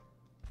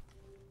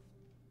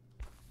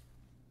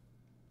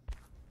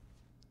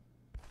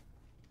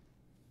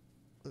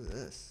 What is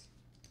this?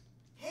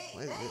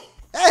 What is it?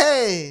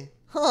 Hey!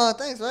 Oh,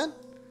 thanks, man.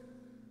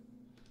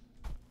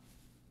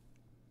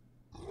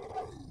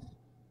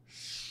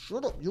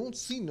 Shut up, you don't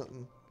see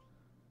nothing.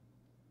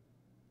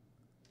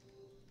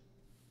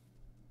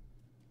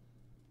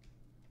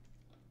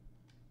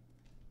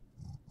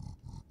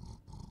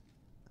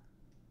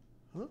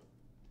 Huh?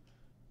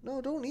 No,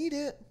 don't eat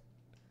it.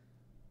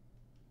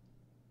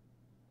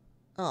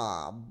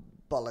 Ah,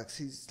 bollocks.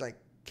 He's like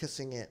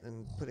kissing it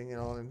and putting it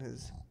all in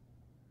his...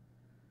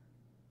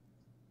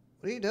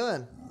 What are you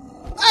doing?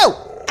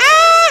 Oh!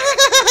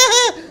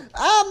 Ah!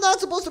 I'm not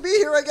supposed to be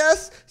here, I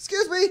guess.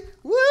 Excuse me.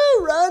 Woo,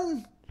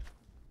 run.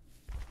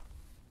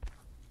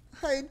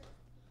 Hide.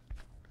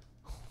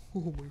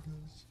 Oh my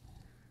gosh.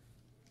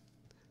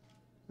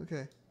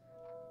 Okay.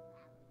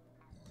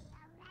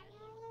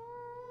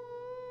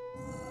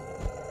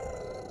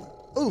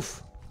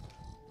 Oof.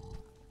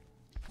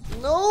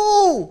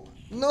 No!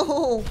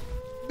 No!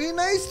 Be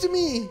nice to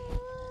me!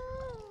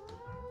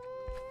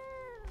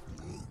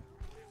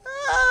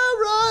 Ah,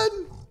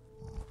 run!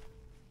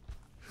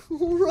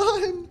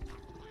 Run!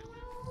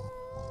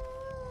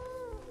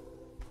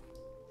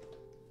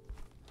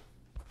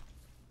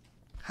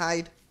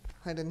 Hide.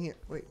 Hide in here.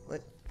 Wait,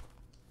 what?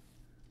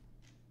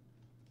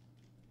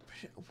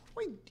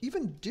 What do I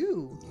even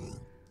do?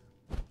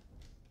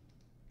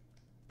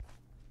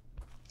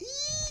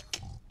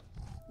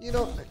 You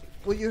don't...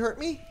 Will you hurt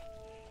me?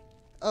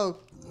 Oh.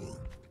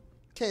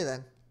 Okay,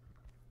 then.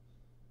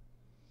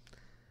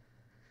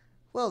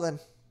 Well, then.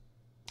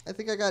 I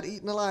think I got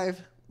eaten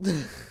alive.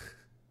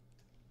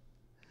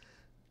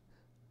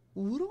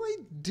 What do I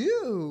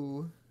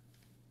do?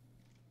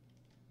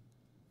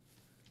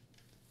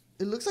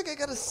 It looks like I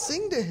gotta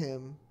sing to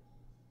him.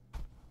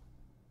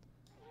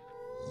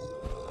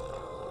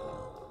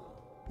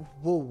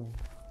 Whoa.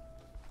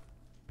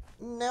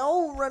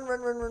 No! Run,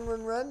 run, run, run,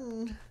 run,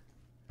 run.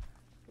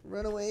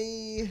 Run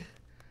away.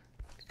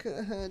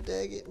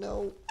 Dang it,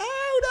 no.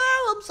 Ow,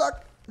 no! I'm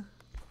stuck.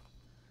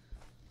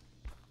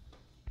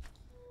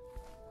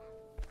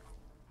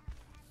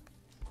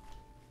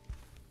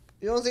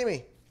 You don't see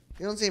me.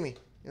 You don't see me.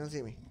 You don't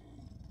see me.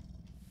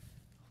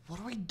 What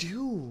do I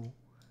do?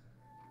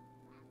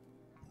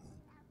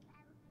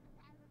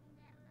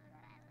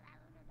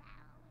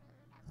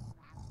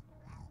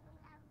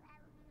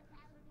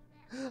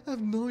 I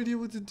have no idea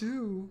what to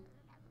do.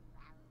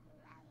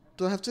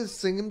 Do I have to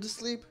sing him to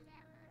sleep?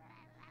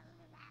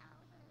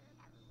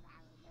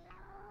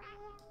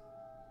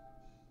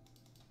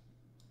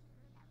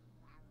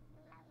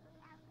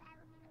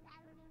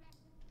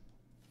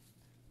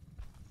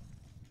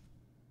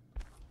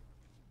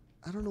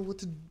 I don't know what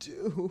to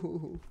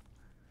do.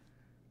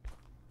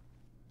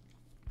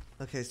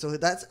 Okay, so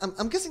that's...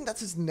 I'm guessing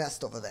that's his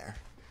nest over there.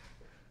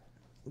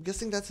 I'm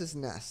guessing that's his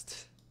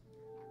nest.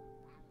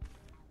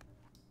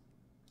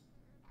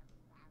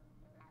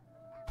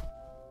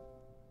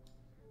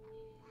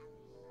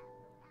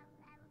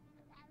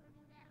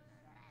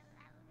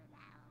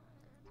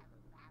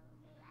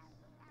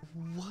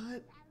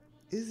 What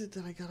is it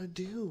that I gotta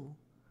do?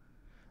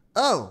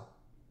 Oh!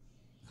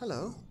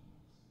 Hello?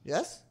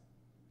 Yes?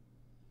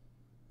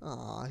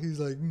 Aw, he's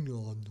like, no,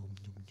 nom,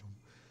 nom, nom.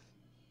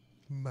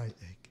 My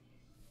egg.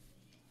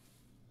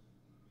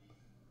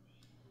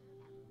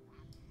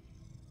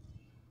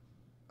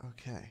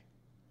 Okay.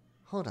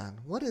 Hold on.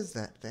 What is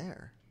that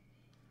there?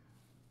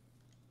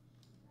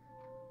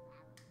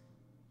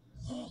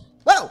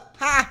 Whoa!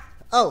 Ha!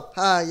 Oh,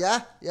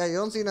 yeah? Yeah, you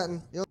don't see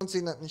nothing. You don't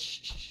see nothing.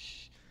 Shh, shh, shh.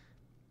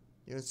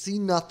 You don't see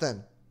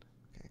nothing.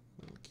 Okay,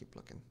 I'm gonna keep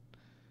looking.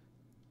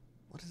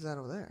 What is that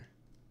over there?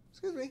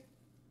 Excuse me.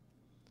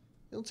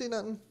 You don't see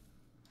nothing.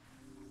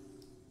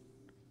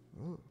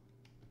 Ooh.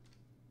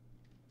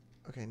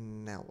 Okay,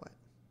 now what?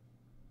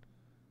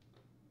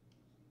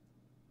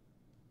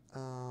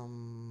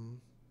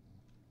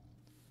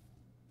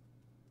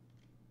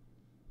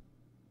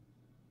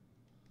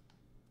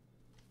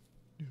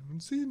 You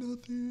don't see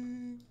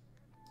nothing.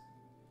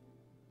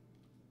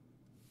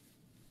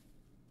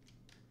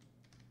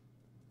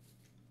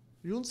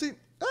 You don't see...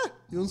 Ah!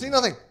 You don't see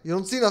nothing. You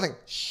don't see nothing.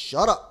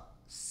 Shut up.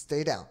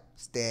 Stay down.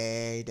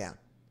 Stay down.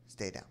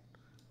 Stay down.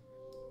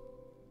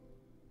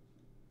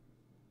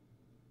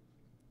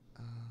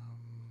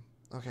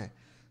 Okay.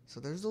 So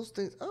there's those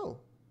things. Oh.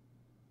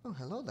 Oh,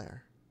 hello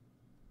there.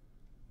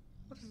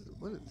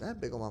 What is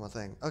that big ol' mama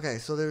thing? Okay,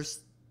 so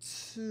there's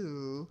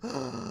two.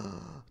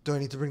 Do I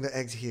need to bring the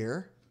eggs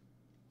here?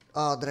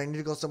 Did I need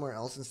to go somewhere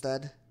else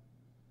instead?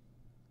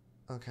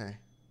 Okay.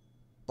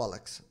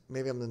 Bollocks.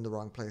 Maybe I'm in the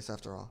wrong place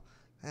after all.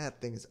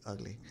 That thing is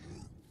ugly.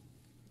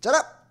 Shut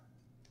up!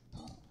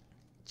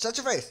 Shut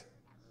your face!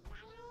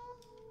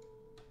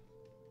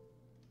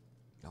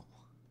 No.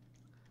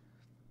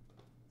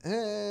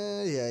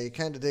 Yeah, you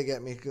kind of did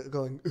get me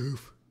going,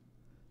 oof.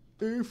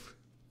 Oof.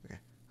 Okay,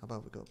 how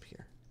about we go up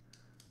here?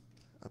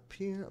 Up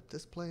here, up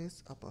this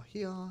place, up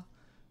here. Oh,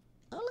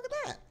 look at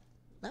that.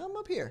 Now I'm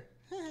up here.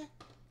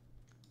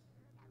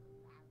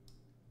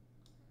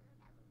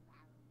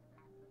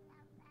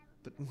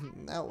 But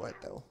now what,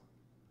 though?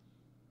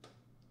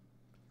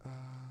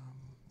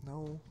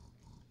 No.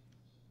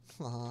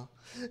 You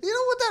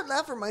know what that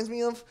laugh reminds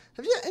me of?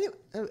 Have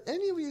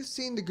any of you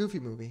seen the Goofy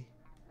movie?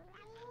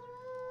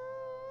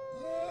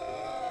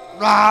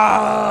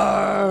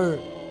 Roar!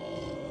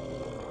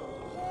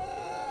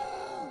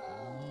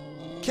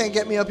 Can't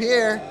get me up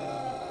here.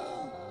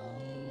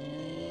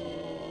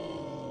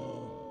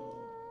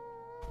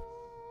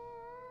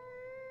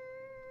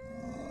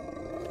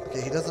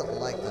 Okay, he doesn't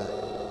like that.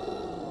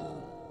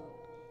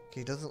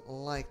 Okay, he doesn't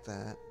like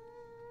that.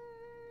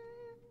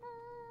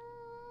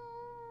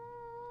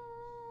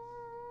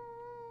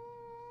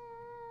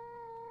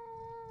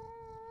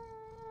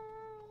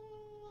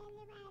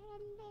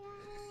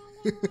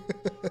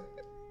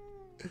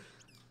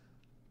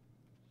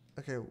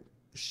 Okay,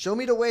 show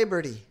me the way,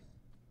 birdie.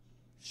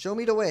 Show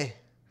me the way.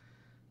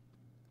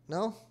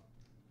 No?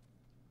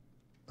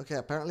 Okay,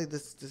 apparently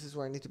this is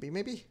where I need to be,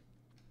 maybe?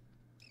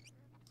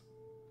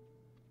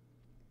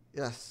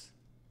 Yes.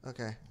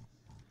 Okay.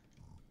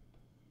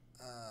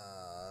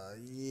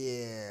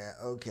 Yeah,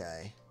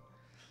 okay.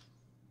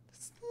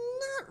 It's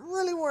not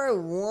really where I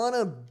want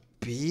to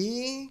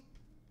be.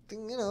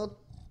 You know,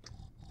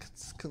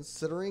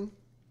 considering.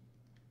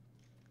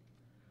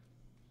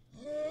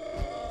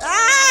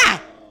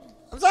 Ah!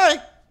 I'm sorry.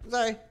 I'm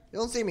sorry. You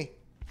don't see me.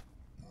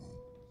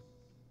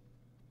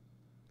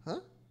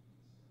 Huh?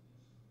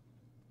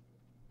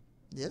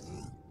 Yes?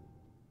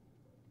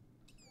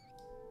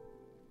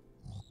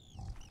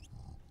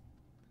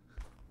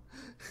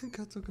 I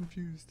got so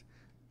confused.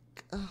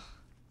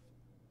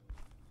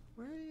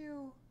 Where are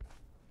you?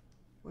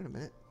 Wait a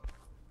minute.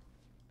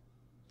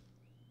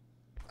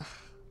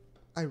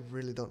 I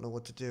really don't know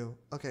what to do.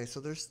 Okay, so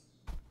there's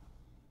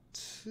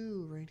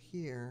 2 right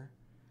here.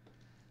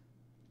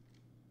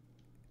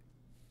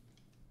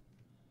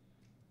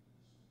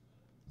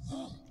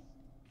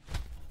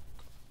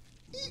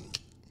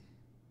 Eek.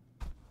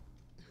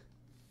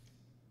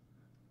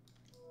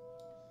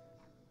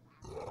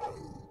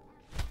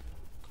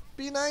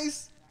 Be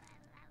nice.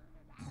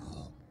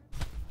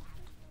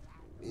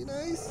 Be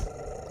nice.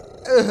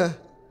 Okay.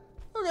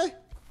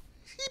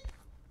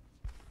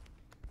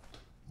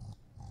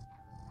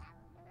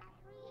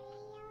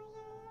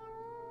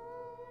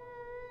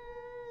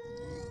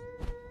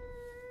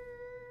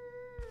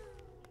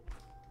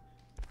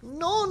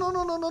 No, no,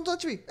 no, no, don't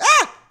touch me.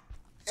 Ah!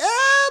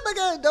 Oh my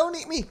god, don't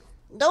eat me.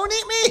 Don't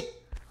eat me.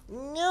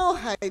 No,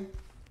 hide.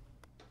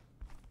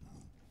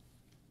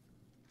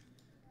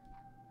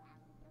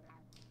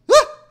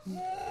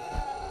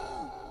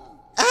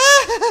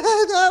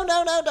 No,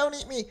 no, no, don't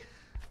eat me.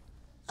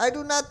 I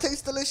do not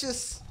taste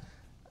delicious.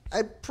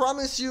 I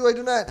promise you I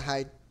do not.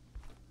 Hide.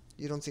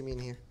 You don't see me in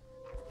here.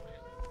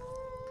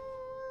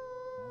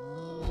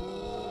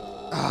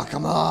 Oh,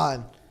 come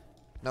on.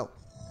 No.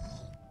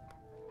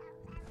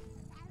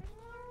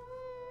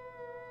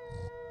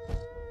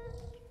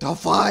 Oh,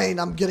 fine.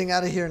 I'm getting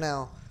out of here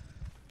now.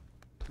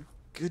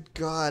 Good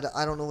God.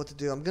 I don't know what to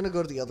do. I'm going to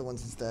go to the other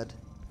ones instead.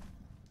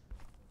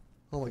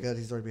 Oh, my God.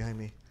 He's right behind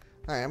me.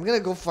 All right. I'm going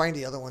to go find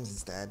the other ones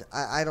instead.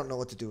 I don't know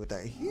what to do with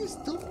that. He is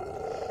still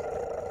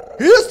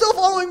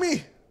following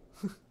me.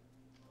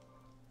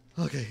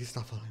 Okay. He's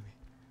not following me.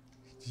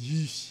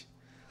 Yeesh.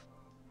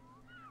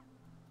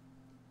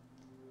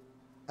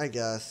 I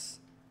guess.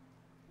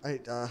 I'm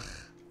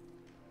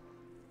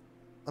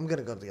going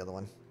to go to the other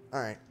one. All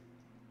right.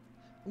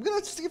 I'm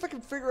gonna see if I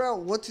can figure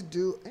out what to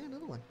do. Hey,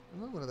 another one.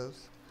 Another one of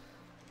those.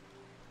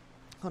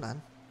 Hold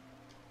on.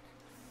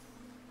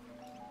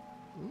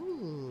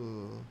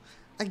 Ooh.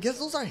 I guess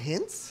those are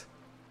hints?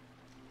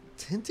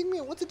 It's hinting me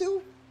at what to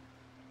do?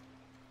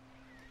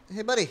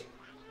 Hey, buddy.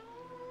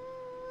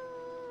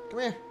 Come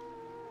here.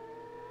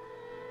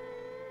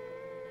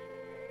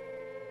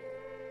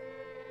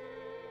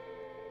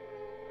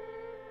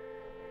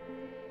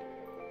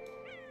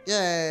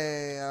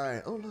 Yay.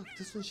 Alright. Oh, look.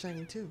 This one's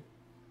shining too.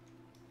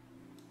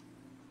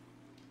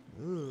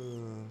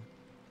 Ooh.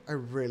 I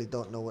really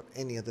don't know what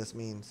any of this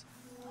means.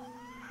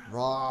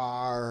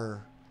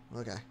 Rawr.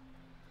 Okay.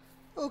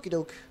 Okie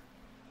doke.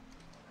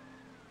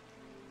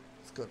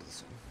 Let's go to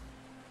this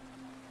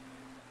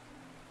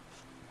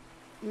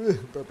one.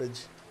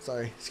 Burpage.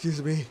 Sorry.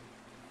 Excuse me.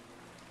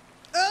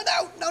 Oh,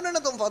 no! No, no, no.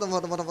 Don't fall, don't fall,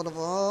 don't fall, don't fall, don't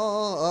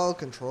fall. Oh,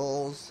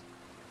 controls.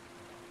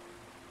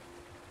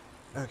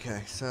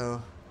 Okay,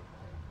 so.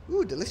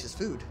 Ooh, delicious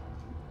food.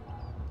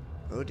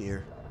 Oh,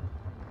 dear.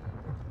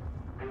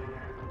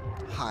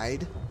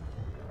 Hide.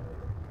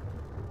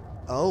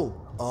 Oh.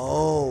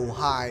 Oh,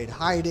 hide.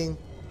 Hiding.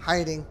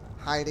 Hiding.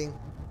 Hiding.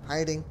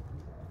 Hiding.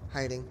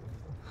 Hiding.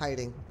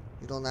 Hiding.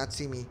 You will not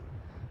see me.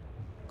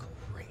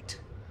 Great.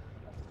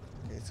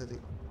 Okay, so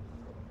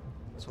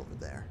it's over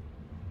there.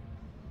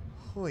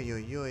 Hoi,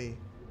 oi, oi.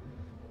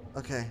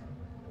 Okay.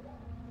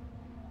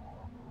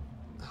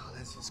 Oh,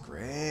 this is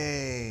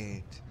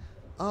great.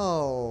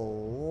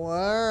 Oh,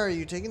 where are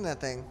you taking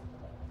that thing?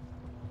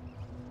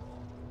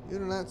 You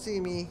do not see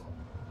me.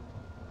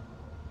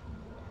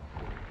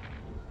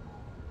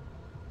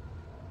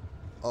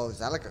 Oh, is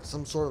that like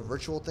some sort of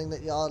ritual thing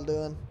that y'all are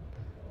doing?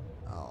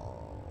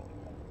 Oh.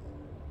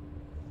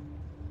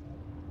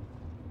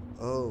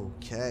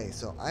 Okay,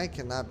 so I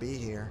cannot be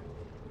here.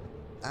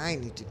 I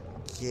need to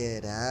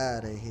get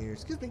out of here.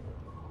 Excuse me.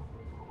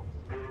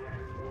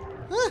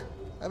 Ah,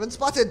 I've been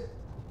spotted.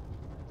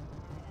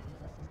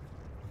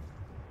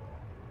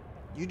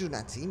 You do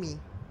not see me.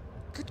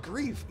 Good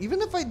grief.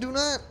 Even if I do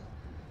not...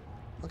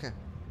 Okay.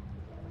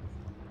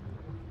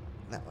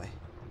 That way.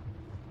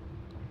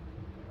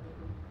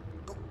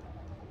 Go.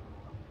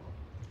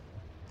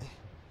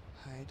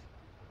 Hide.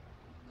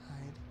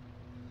 Hide.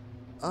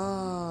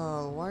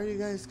 Oh, why are you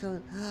guys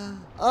coming?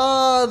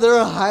 Oh,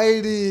 they're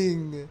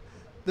hiding.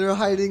 They're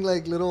hiding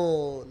like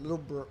little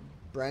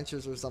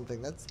branches or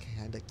something. That's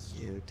kind of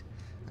cute.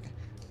 Okay.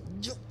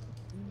 Jump.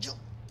 Jump.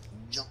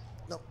 Jump.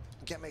 No,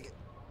 can't make it.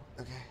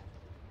 Okay.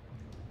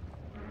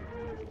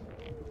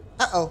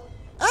 Uh-oh.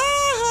 Ah,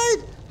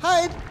 hide!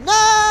 Hide!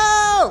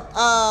 No!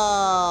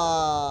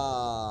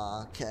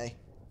 Ah, okay.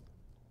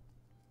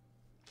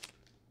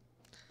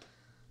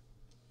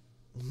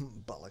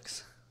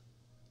 Bollocks.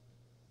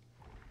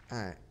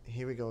 Alright,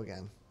 here we go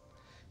again.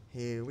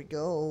 Here we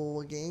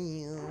go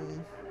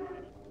again.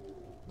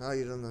 No,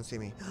 you don't see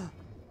me.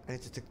 I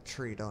need to take the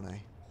tree, don't I?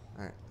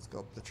 Alright, let's go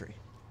up the tree.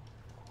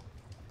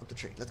 Up the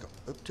tree. Let's go.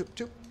 Up,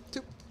 toop.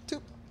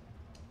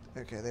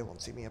 Okay, they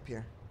won't see me up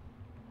here.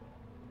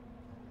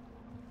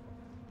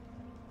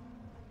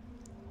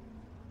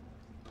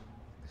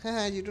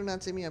 Haha, you do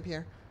not see me up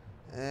here.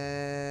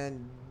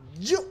 And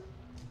jump.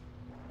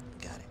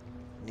 Got it.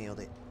 Nailed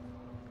it.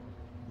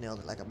 Nailed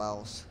it like a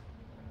boss.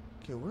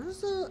 Okay,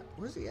 where's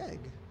the egg?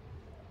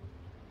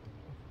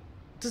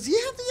 Does he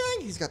have the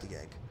egg? He's got the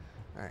egg.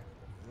 Alright.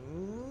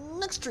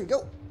 Next tree,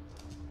 go!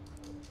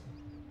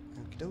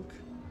 Okie doke.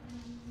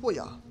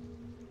 Hoo-yah.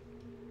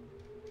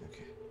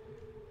 Okay.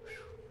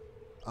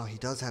 Oh, he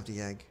does have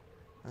the egg.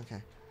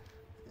 Okay.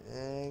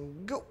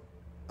 And go!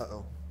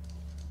 Uh-oh.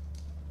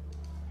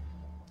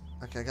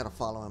 Okay, I gotta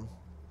follow him.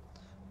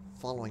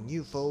 Following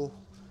you, foe.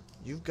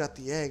 You've got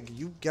the egg.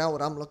 You got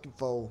what I'm looking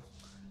for.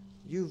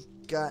 You've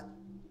got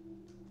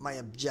my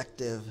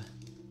objective.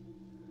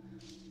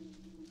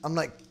 I'm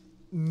like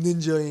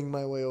ninjaing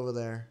my way over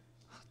there.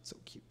 It's so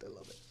cute. I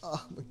love it.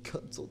 Oh my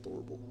god, it's so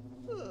adorable.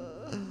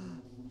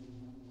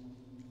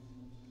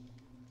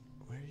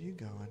 Where are you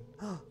going?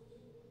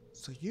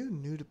 So you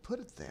knew to put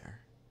it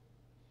there.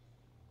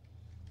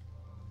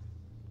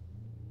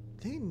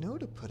 They know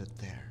to put it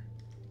there.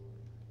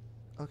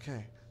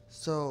 Okay,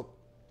 so...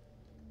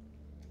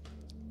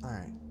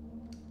 Alright.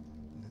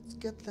 Let's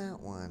get that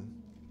one.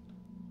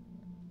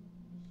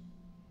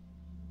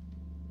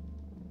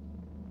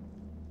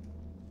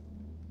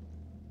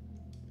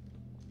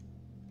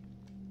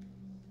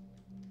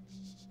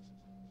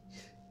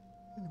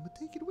 And I'm gonna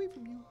take it away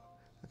from you.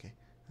 Okay,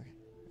 okay.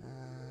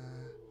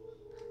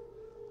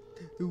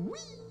 Whee!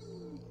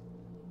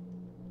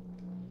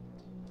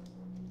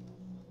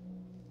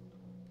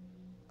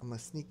 I'm gonna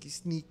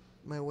sneak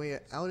my way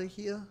out of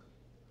here.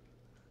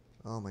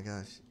 Oh my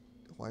gosh.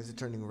 Why is it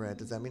turning red?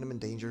 Does that mean I'm in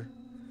danger?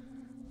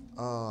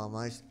 Oh, am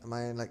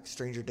I in like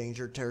stranger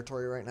danger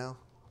territory right now?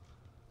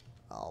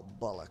 Oh,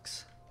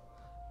 bollocks.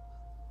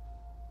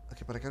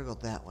 Okay, but I gotta go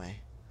that way.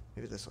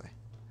 Maybe this way.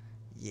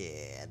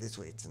 Yeah, this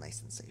way it's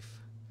nice and safe.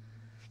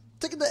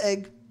 Taking the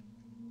egg.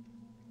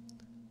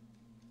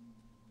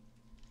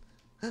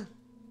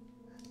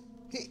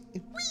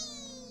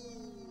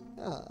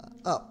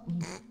 Oh,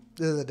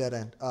 this is a dead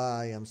end.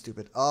 I am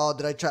stupid. Oh,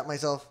 did I trap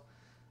myself?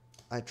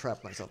 I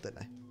trapped myself, didn't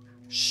I?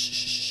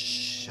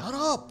 Shh, shut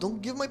up.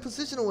 Don't give my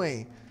position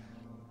away.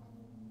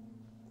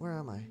 Where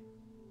am I?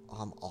 Oh,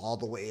 I'm all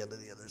the way on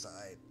the other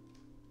side.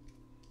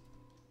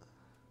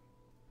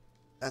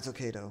 That's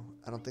okay though.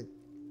 I don't think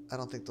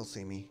they'll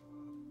see me.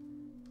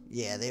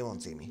 Yeah, they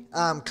won't see me.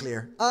 I'm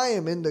clear. I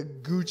am in the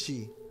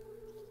Gucci.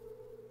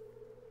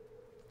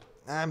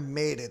 I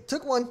made it.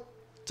 Took one.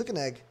 Took an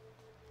egg.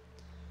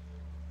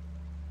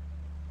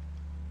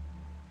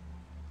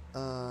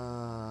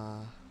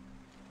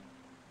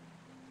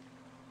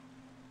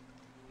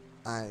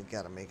 I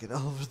gotta make it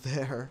over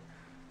there.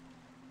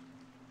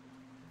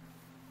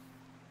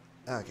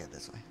 Okay,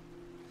 this way.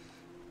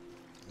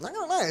 Not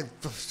gonna lie,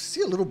 I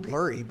see a little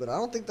blurry, but I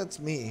don't think that's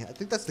me. I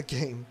think that's the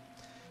game.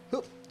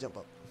 Oop, jump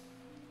up.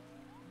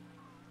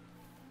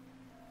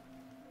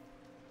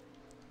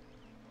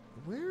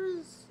 Where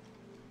is...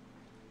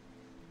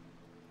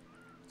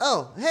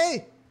 Oh,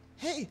 hey!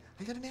 Hey!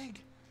 I got an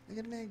egg. I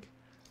got an egg.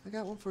 I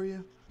got one for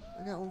you.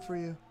 I got one for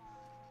you.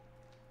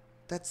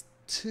 That's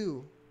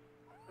 2.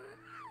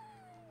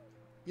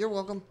 You're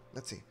welcome.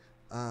 Let's see.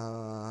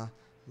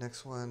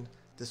 Next one.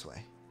 This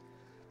way.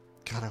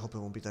 God, I hope it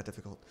won't be that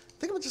difficult. I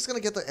think I'm just going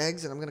to get the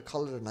eggs and I'm going to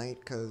call it a night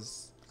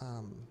because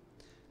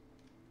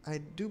I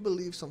do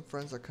believe some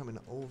friends are coming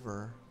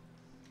over.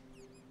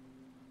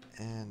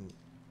 And...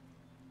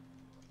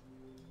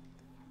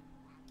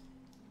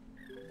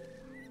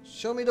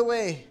 Show me the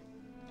way.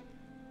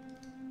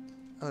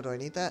 Oh, do I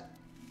need that?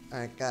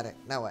 Alright, got it.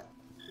 Now what?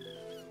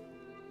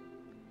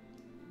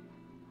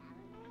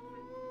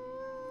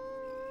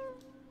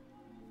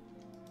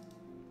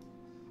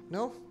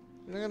 No?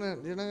 You're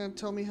not gonna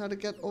tell me how to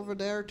get over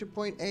there to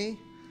point A?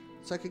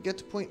 So I could get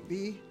to point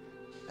B?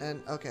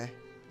 And, okay.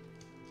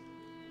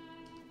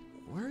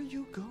 Where are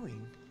you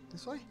going?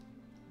 This way?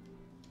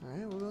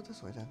 Alright, we'll go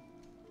this way then.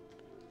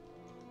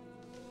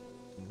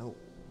 No.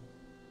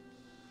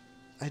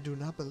 I do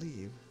not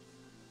believe.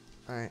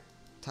 Alright,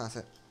 toss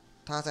it.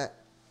 Toss it.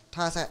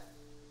 Toss it.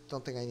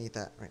 Don't think I need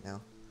that right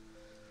now.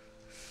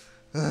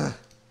 Ugh.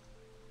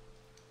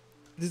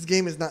 This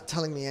game is not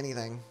telling me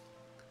anything.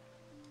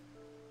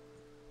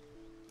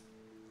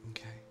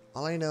 Okay.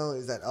 All I know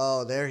is that,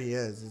 oh, there he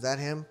is. Is that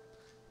him?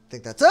 I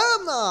think that's him.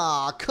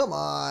 Aw, come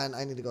on.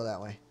 I need to go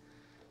that way.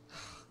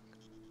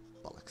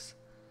 Bollocks.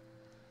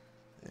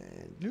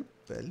 And loop,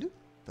 a loop,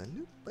 a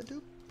loop, a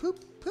doop,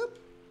 poop, poop.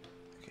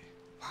 Okay.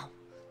 Wow.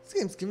 This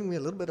game's giving me a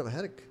little bit of a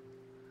headache.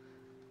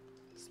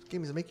 This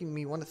game is making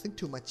me want to think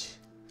too much.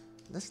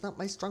 That's not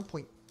my strong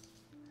point.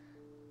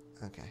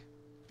 Okay.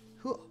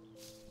 Boop.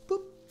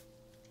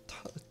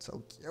 Oh, it's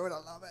so cute. I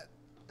love it.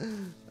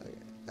 Okay,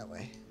 that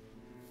way.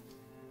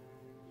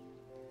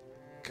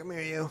 Come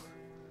here, you.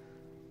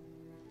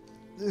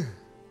 Ugh.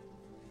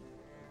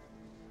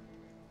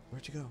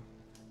 Where'd you go?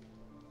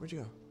 Where'd you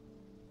go?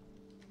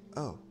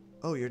 Oh.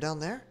 Oh, you're down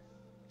there?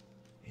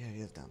 Yeah,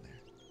 he is down there.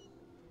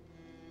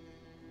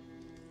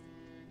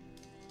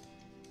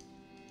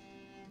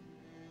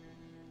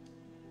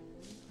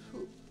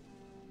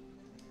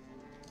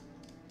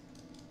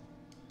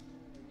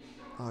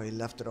 Oh, he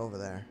left it over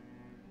there.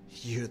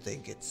 You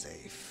think it's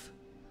safe.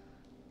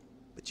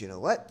 But you know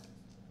what?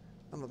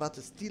 I'm about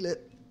to steal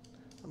it.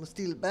 I'm gonna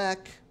steal it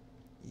back.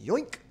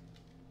 Yoink.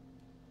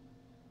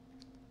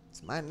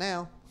 It's mine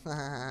now.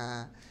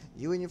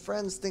 You and your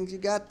friends think you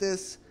got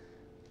this.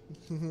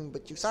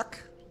 But you suck.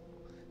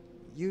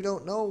 You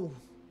don't know.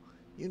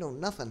 You know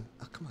nothing.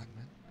 Oh, come on,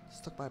 man.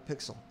 Stuck by a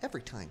pixel.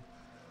 Every time.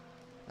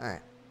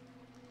 Alright.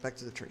 Back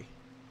to the tree.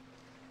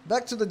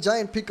 Back to the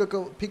giant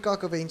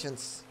peacock of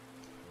ancients.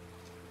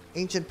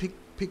 Ancient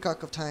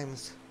peacock of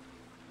times.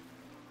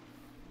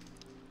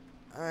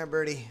 Alright,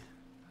 birdie.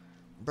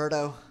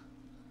 Birdo.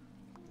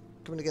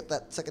 Coming to get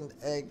that second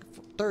egg.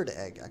 Third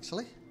egg,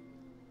 actually.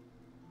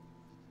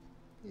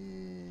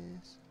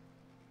 Yes.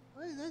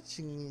 Why is that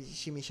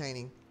shimmy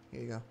shining?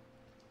 Here you go.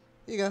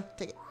 Here you go.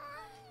 Take it.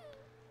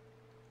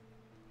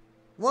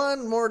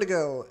 One more to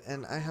go.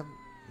 And I have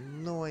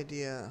no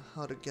idea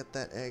how to get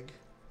that egg.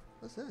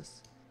 What's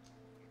this?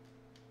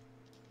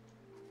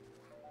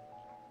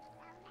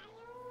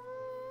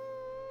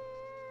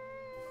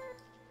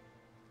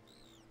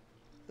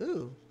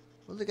 Ooh.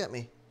 What did it get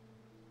me?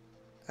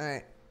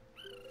 Alright.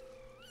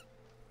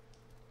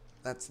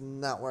 That's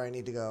not where I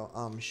need to go.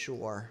 I'm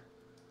sure.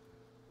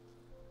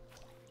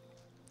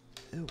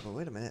 Ooh, but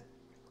wait a minute.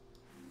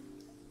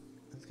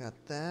 It's got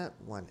that.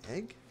 One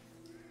egg.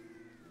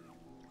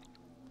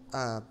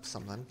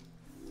 Something.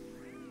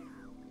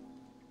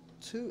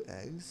 2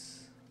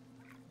 eggs.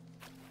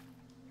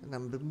 And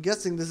I'm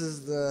guessing this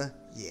is the...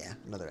 Yeah,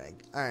 another egg.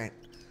 Alright.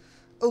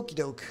 Okie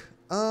doke.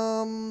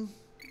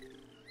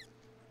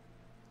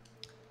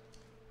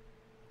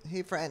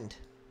 Hey, friend.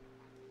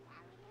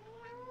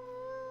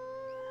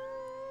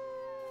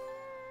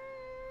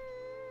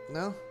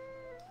 No?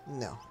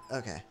 No.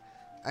 Okay.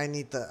 I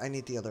need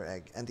the other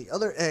egg. And the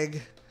other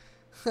egg...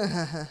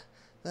 that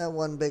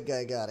one big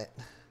guy got it.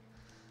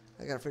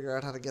 I gotta figure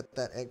out how to get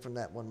that egg from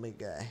that one big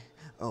guy.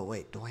 Oh,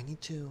 wait. Do I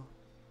need to...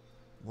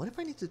 What if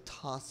I need to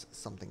toss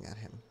something at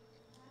him?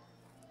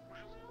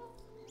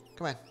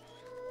 Come on.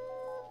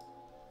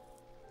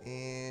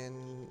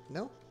 And...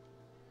 No?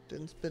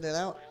 Didn't spit it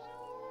out?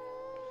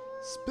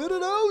 Spit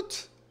it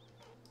out!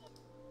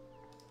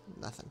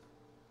 Nothing.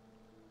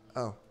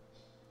 Oh.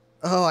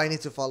 Oh, I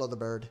need to follow the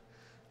bird.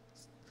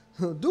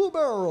 Do a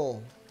barrel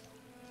roll.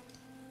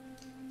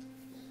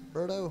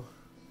 Birdo.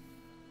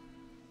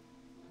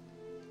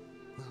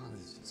 Oh,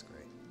 this is just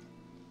great.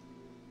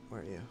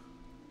 Where are you?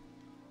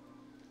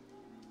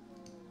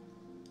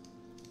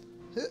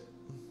 Hit.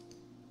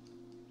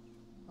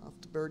 Off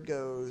the bird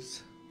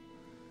goes.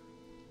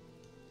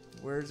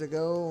 Where's it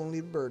go?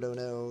 Only Birdo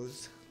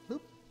knows.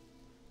 Oop.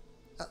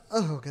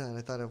 Oh god,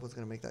 I thought I was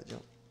gonna make that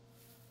jump.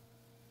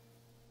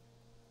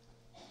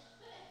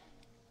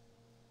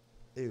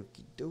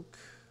 Okie doke.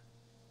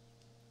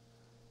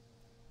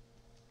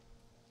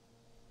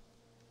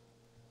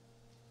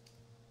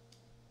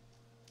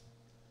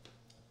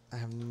 I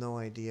have no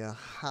idea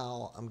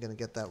how I'm gonna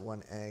get that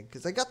one egg.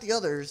 Because I got the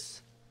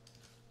others.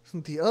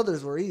 The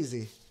others were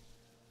easy.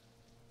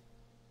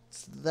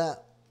 It's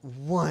that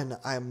one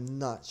I'm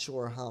not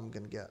sure how I'm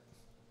gonna get.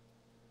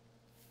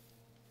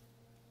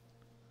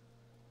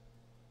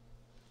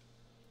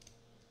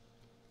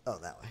 Oh,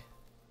 that way.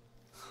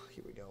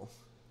 Here we go.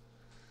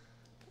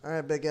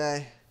 Alright, big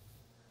guy.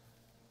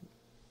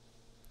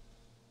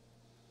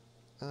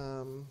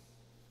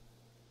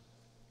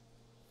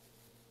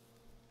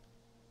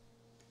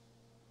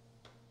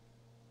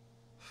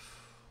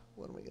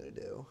 What am I gonna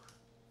do?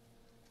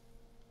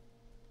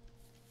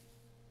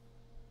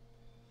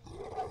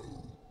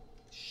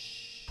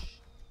 Shh.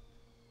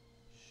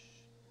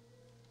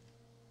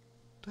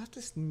 Do I have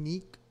to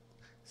sneak?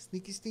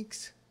 Sneaky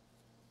sneaks?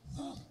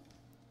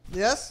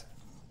 Yes?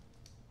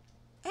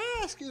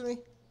 Ah, excuse me.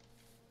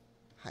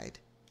 Hide.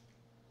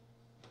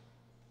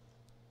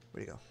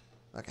 Where'd you go?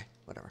 Okay,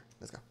 whatever.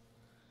 Let's go.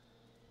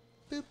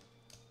 Boop,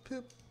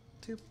 poop,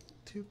 toop,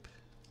 toop.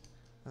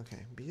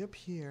 Okay, be up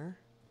here.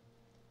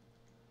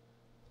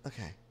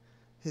 Okay.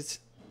 He's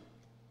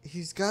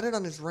got it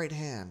on his right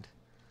hand.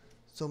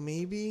 So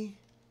maybe...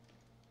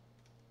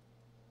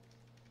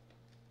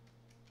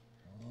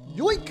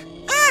 Yoink!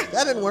 Ah!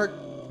 That didn't work.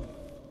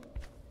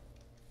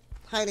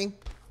 Hiding.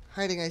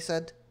 Hiding, I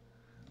said.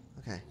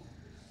 Okay.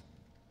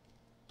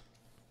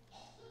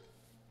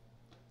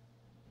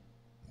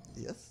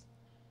 Yes?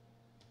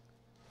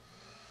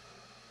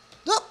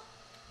 No!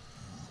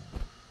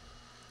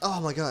 Oh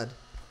my god.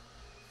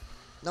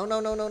 No, no,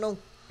 no, no, no.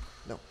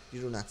 No,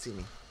 you do not see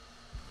me.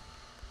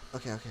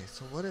 Okay, okay,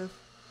 so what if...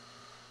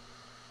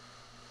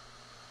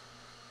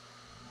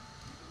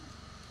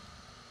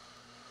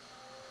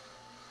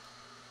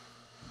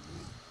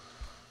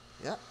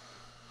 Yeah.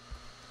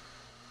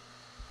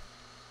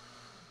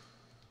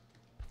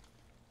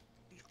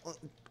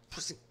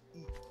 Pussy.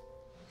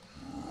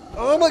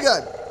 Oh my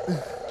god!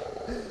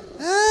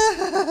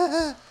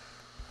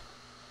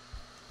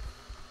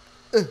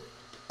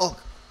 Oh,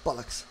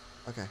 bollocks.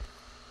 Okay.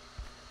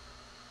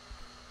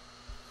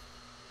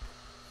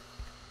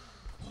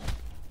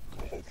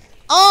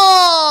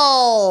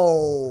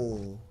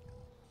 Oh!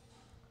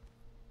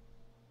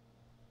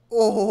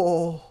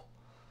 Oh!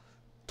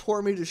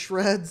 Tore me to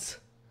shreds.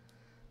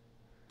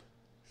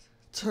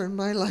 Turn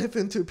my life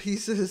into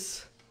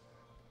pieces.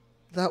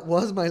 That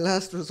was my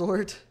last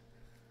resort.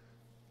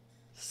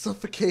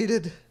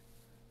 Suffocated.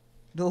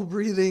 No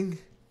breathing.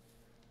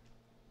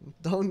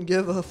 Don't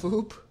give a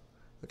foop.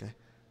 Okay.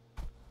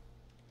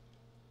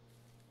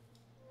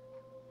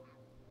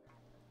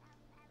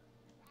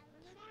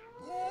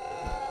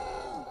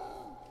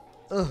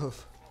 Ugh.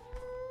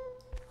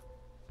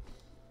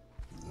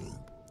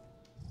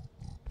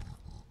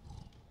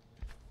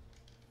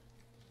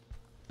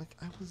 Like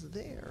I was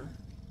there.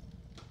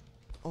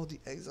 Oh,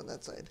 the egg's on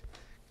that side.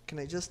 Can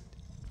I just...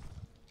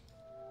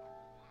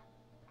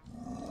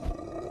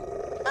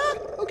 Ah!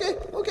 Okay,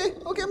 okay,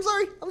 okay, I'm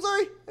sorry. I'm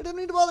sorry. I didn't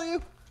mean to bother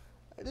you.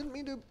 I didn't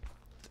mean to...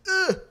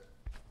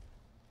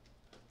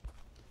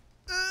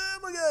 Oh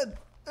my god.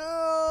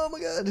 Oh my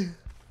god.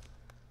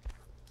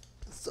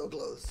 So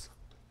close.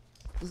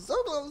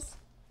 So close.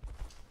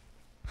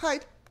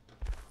 Hide.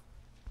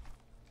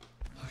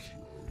 Okay.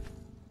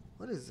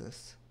 What is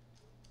this?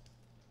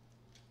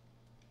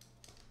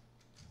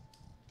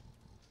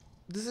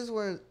 This is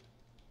where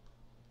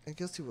I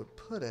guess he would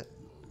put it.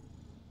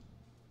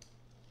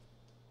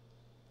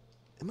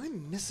 Am I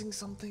missing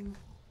something?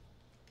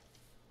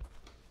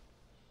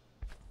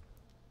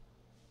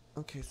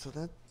 Okay, so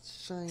that's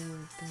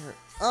shining there.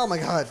 Oh my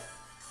god!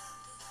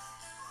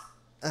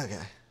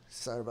 Okay,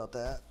 sorry about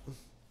that.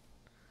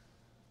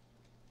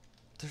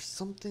 There's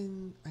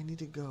something I need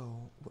to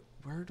go.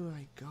 Where do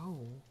I go?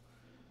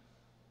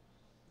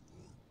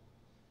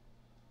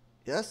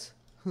 Yes?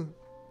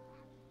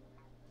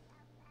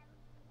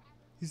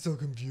 He's so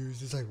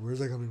confused. He's like, where's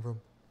that coming from?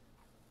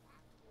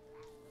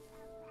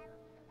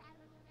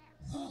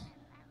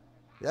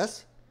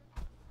 Yes?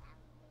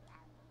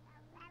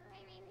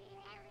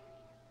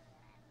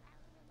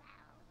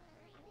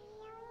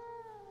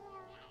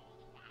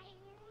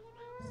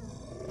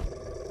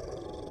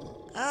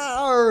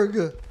 Arg!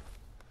 You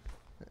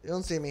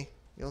don't see me.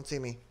 You don't see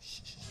me. Shh,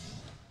 shh, shh.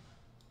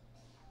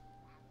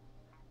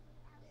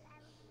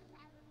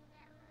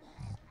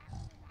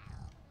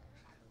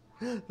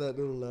 That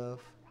little laugh.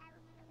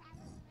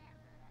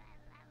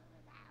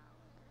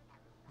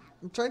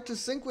 I'm trying to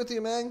sync with you,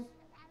 man.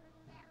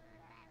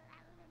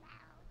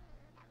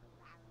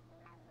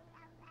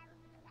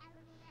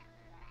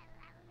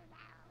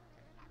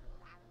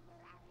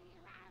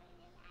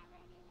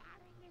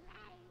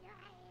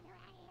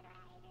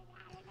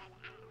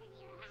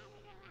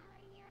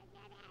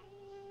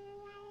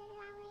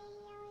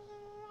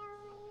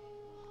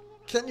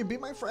 Can you be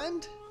my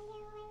friend?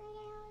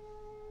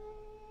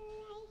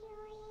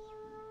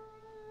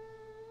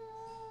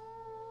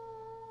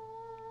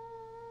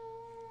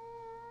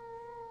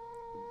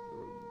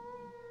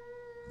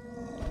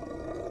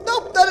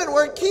 Nope, that didn't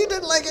work. He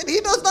didn't like it. He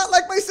does not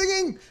like my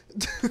singing.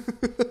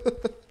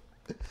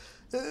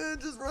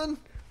 Just run,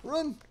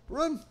 run,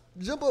 run.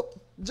 Jump up,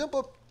 jump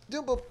up,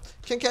 jump up.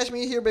 Can't catch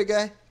me here, big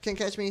guy. Can't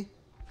catch me.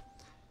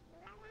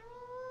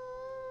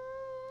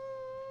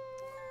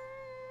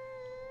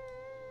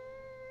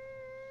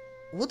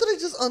 What did I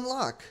just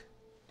unlock?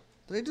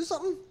 Did I do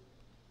something?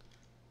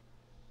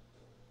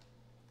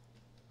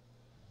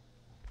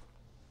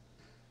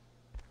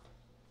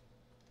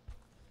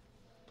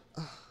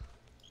 I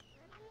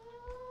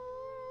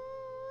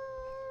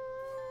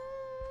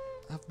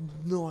have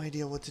no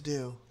idea what to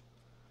do.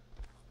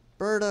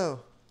 Birdo.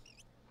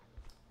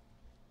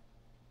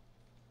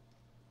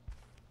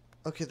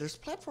 Okay, there's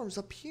platforms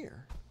up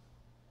here.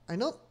 I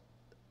know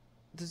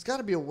there's got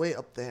to be a way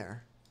up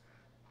there.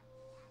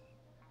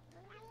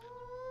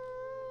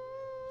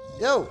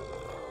 Yo!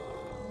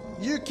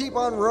 You keep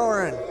on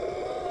roaring.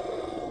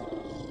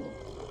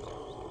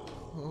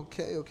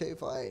 Okay, okay,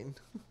 fine.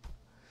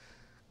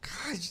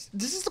 Gosh,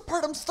 this is the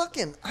part I'm stuck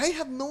in. I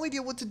have no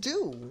idea what to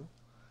do.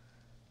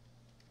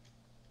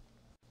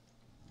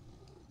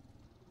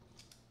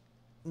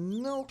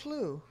 No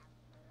clue.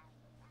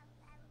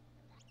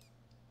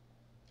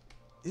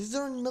 Is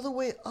there another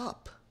way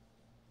up?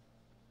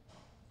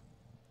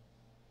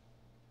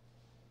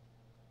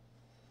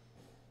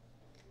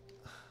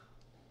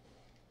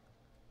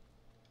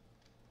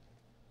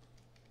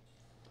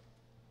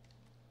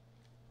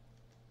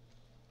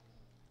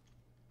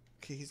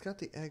 Okay, he's got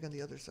the egg on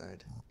the other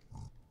side.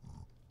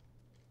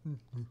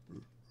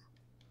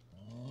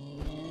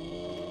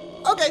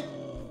 Okay!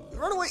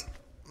 Run away!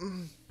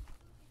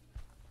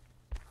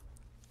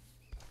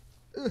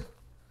 Let's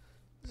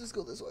just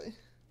go this way.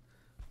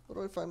 How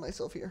do I find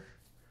myself here?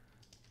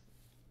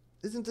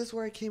 Isn't this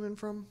where I came in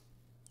from?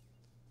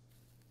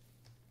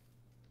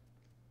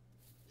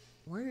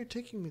 Why are you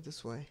taking me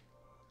this way?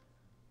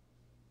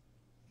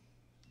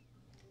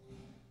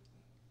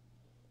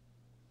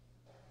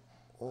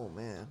 Oh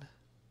man.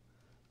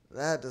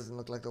 That doesn't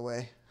look like the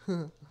way.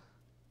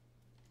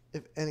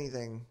 If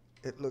anything,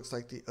 it looks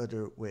like the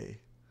other way.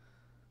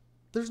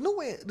 There's no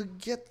way to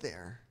get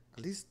there.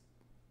 At least,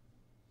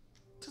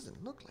 it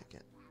doesn't look like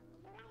it.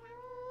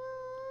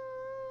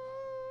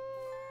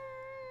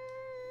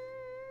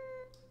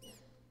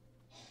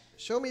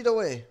 Show me the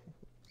way.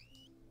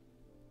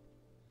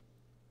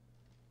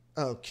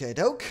 Okay,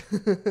 doke.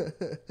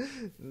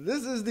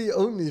 This is the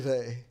only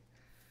way.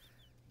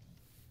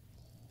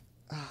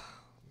 Oh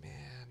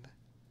man,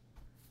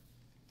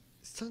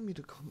 it's telling me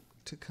to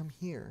come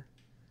here.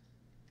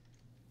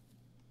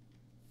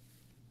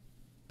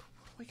 But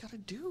what do I gotta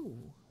do?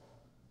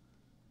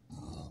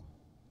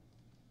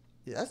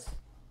 Yes.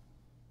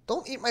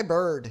 Don't eat my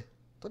bird.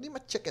 Don't eat my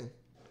chicken.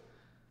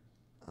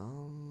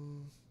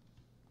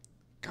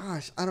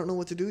 Gosh, I don't know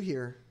what to do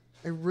here.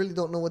 I really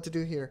don't know what to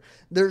do here.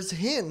 There's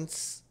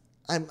hints.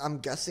 I'm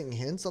guessing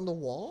hints on the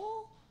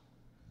wall?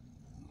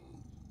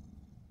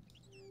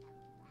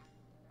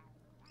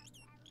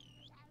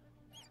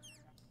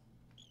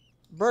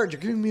 Bird, you're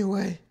giving me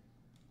away.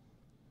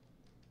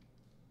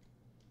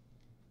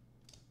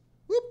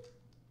 Whoop.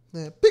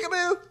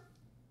 Peekaboo.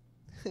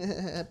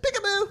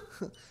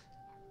 Peekaboo.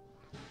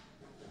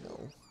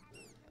 No.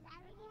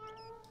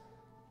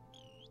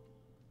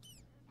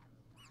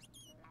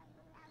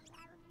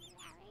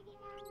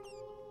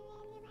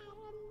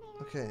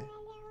 Okay.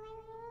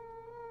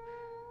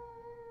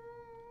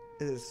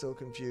 It is so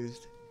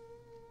confused.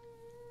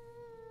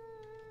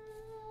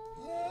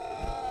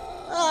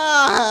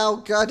 Ah, oh,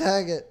 god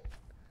dang it.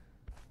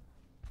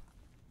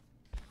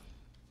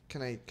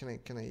 Can I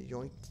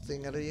yoink the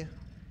thing out of you?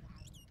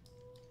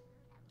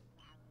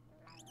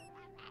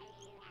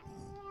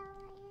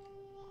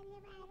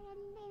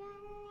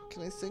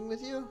 Can I sing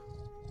with you?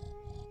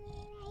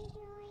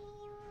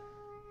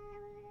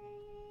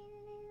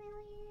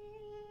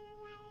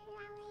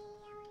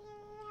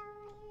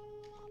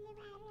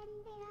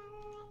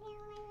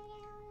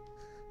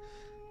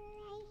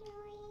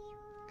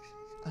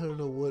 I don't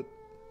know what.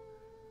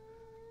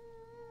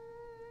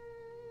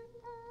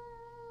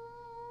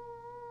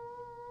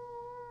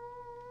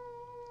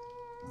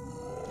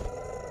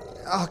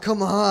 Oh,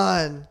 come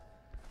on.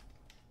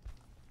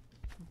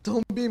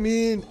 Don't be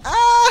mean.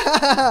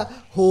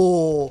 Ah!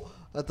 Oh,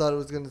 I thought it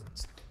was gonna.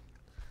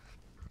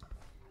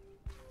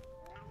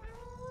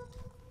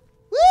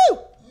 Woo!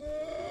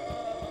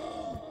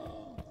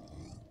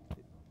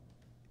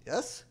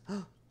 Yes?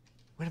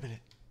 Wait a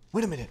minute.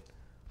 Wait a minute.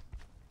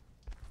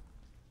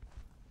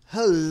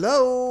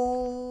 Hello?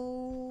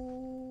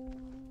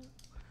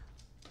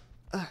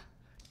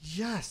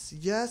 Yes,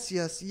 yes,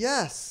 yes,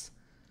 yes.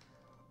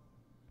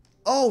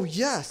 Oh,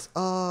 yes.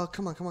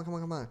 Come on, come on, come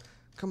on, come on.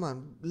 Come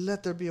on,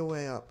 let there be a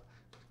way up.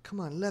 Come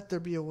on, let there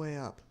be a way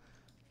up.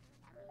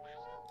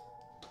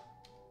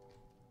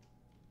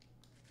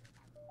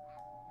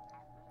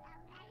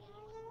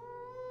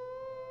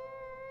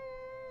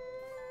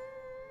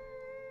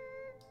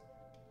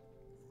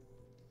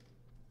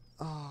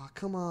 Oh,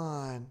 come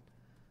on.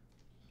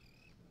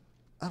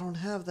 I don't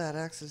have that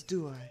access,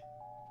 do I?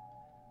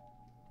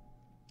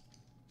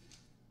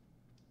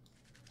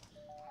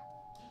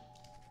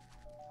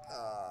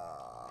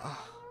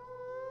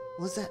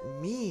 What does that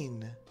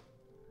mean?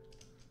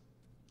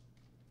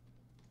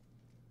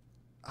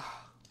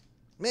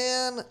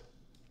 Man.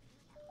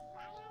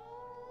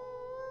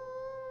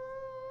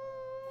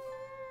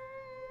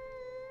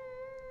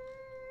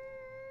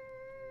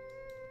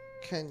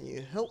 Can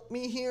you help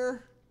me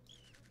here?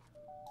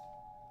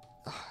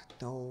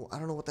 No, I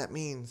don't know what that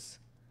means.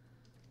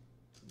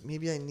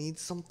 Maybe I need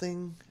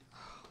something?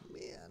 Oh,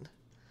 man.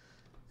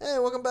 Hey,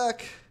 welcome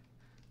back.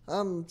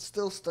 I'm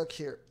still stuck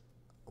here.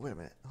 Wait a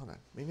minute. Hold on.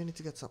 Maybe I need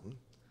to get something.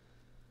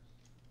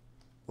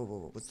 Whoa, whoa,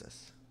 whoa. What's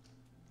this?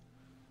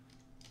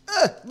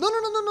 No, no,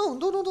 no, no, no.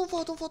 Don't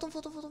fall, don't fall, don't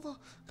fall, don't fall, don't fall.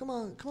 Come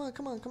on, come on,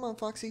 come on, come on,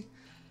 Foxy.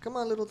 Come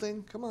on, little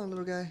thing. Come on,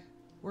 little guy.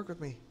 Work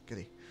with me.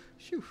 Goody.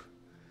 Phew.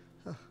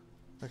 Huh.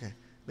 Okay.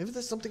 Maybe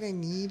there's something I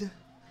need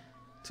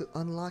to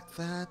unlock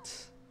that.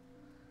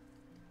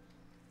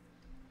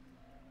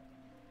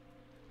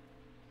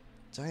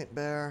 Giant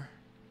bear.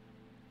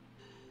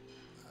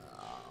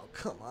 Oh,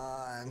 come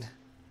on.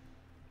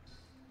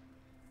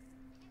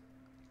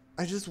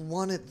 I just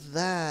wanted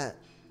that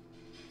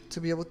to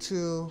be able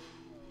to...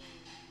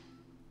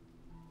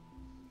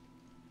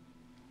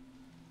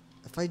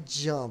 If I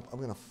jump, I'm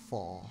gonna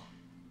fall.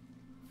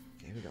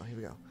 Okay, here we go, here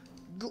we go.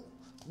 Go,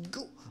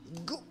 go,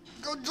 go,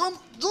 go,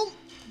 jump, jump,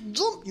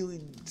 jump,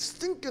 you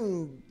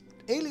stinking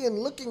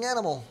alien-looking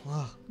animal.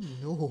 Oh,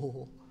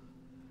 no.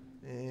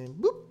 And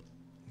boop.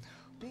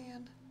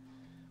 Man,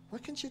 why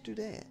can't you do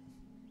that?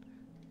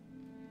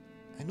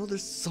 I know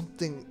there's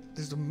something,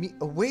 there's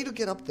a way to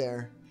get up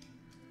there.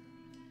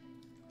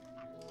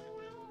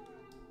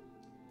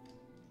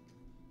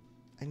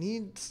 I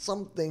need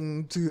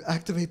something to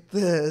activate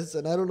this,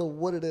 and I don't know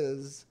what it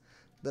is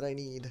that I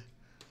need.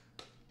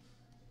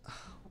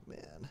 Oh,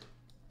 man.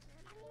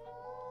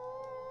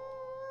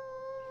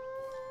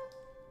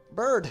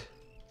 Bird,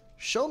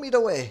 show me the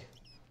way.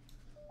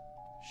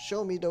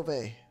 Show me the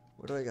way.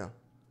 Where do I go?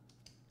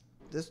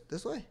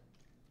 This way?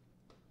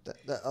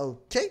 That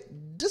okay,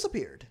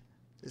 disappeared.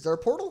 Is there a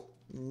portal?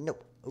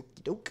 Nope.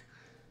 Okie doke.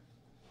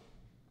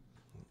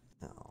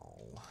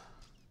 No.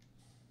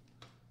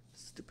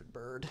 Stupid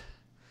bird.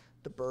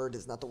 The bird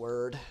is not the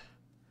word.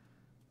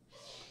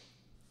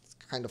 It's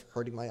kind of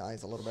hurting my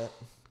eyes a little bit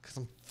because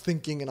I'm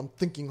thinking and I'm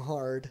thinking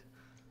hard.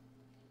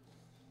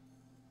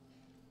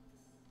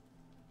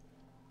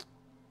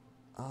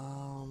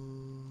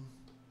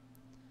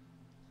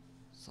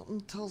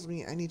 Something tells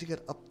me I need to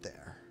get up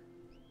there.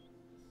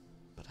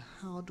 But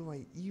how do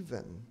I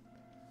even?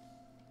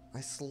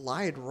 I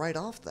slide right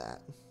off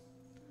that.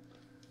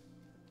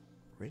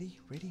 Ready,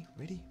 ready,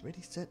 ready,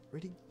 ready, set,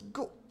 ready,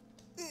 go.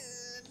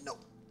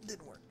 Nope,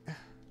 didn't work.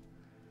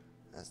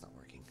 That's not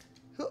working.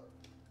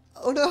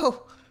 Oh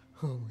no!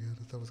 Oh my god,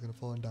 I thought I was gonna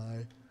fall and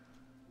die.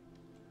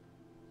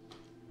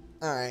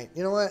 Alright,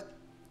 you know what?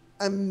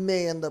 I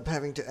may end up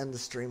having to end the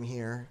stream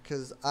here,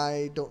 because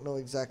I don't know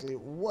exactly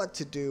what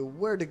to do,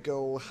 where to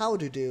go, how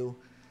to do.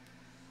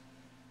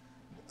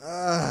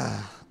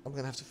 I'm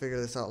gonna have to figure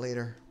this out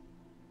later.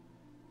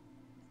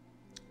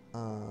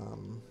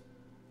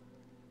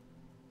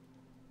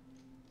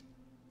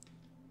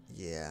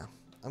 Yeah,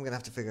 I'm gonna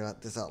have to figure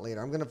this out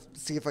later. I'm gonna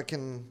see if I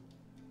can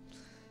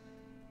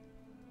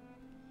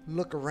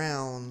look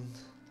around.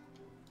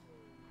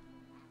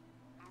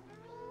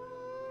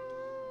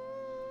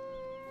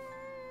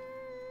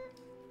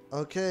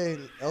 Okay,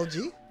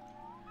 LG?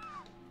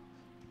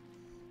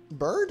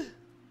 Bird?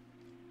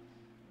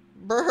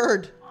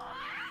 Bird!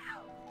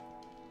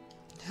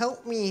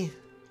 Help me!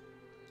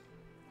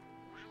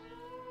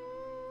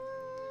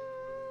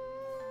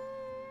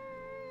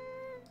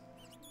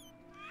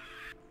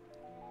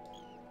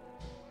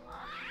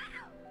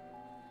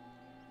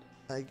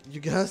 You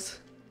guys?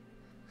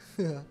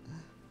 Yeah.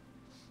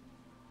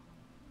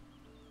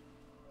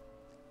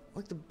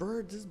 Like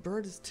this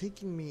bird is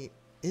taking me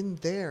in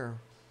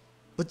there.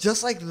 But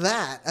just like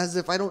that, as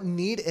if I don't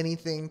need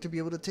anything to be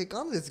able to take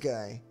on this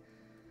guy.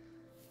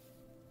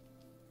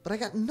 But I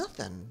got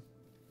nothing.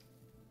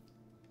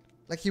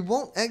 Like, he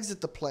won't exit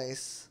the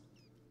place.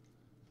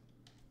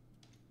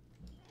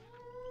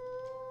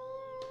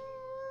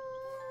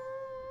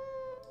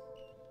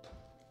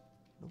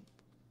 Nope.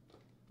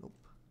 Nope.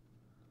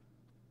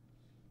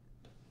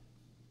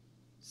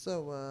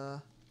 So, I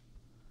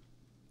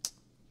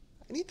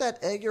need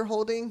that egg you're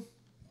holding.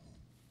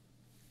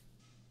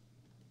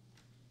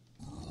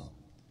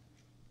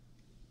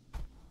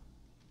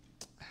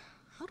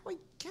 How do I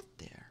get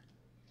there?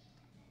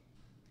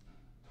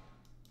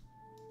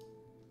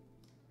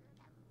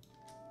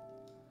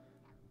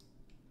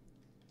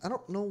 I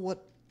don't know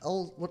what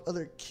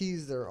other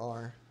keys there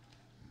are.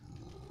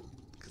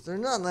 Because there are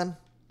none then.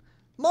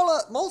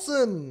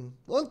 Molson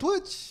on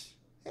Twitch.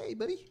 Hey,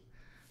 buddy.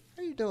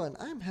 How you doing?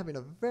 I'm having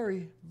a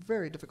very,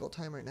 very difficult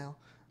time right now.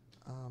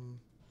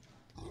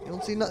 You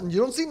don't see nothing. You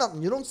don't see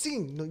nothing. You don't see.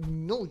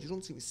 No, you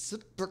don't see me.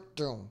 Sit back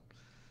down.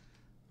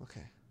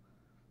 Okay.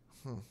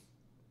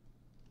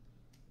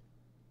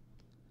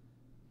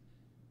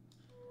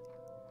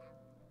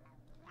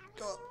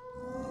 Go.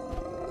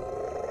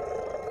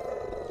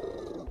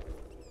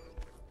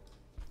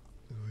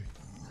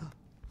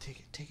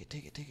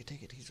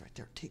 Take it. He's right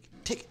there.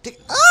 Take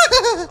it.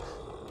 Ah!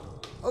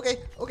 Okay.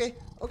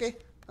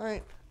 All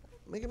right.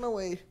 Making my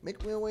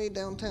way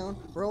downtown.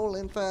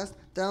 Rolling fast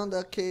down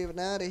the cave and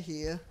out of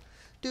here.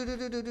 Do.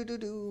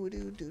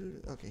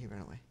 Okay, he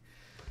ran away.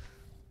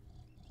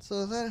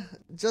 So that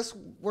just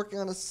working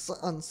on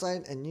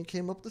site, and you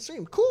came up the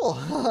stream. Cool.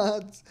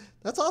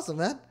 That's awesome,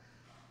 man.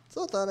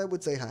 So I thought I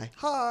would say hi.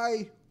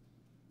 Hi.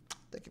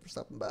 Thank you for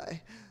stopping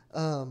by.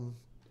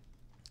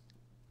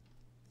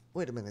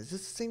 Wait a minute. Is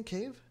this the same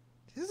cave?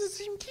 This is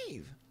the same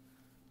cave.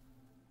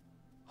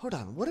 Hold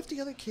on. What if the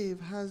other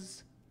cave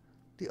has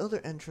the other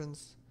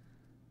entrance?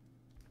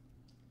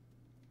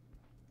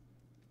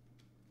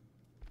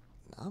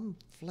 I'm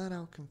flat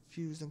out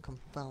confused and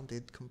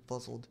confounded,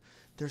 confuzzled.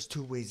 There's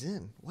two ways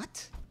in.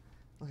 What?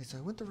 Okay, so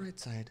I went the right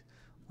side.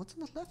 What's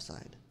on the left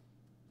side?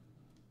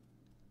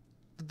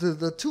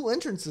 The two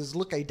entrances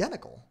look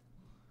identical.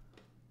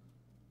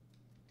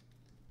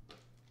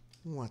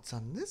 What's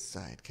on this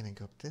side? Can I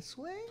go up this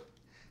way?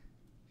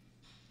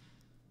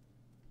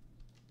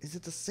 Is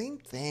it the same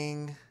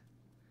thing?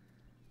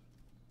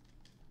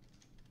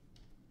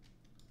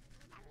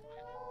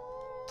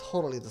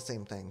 Totally the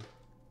same thing.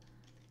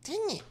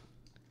 Dang it.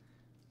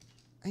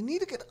 I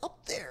need to get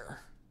up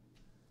there.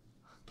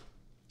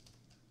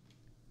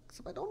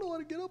 Except I don't know how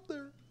to get up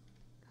there.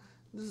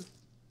 This is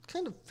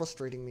kind of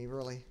frustrating me,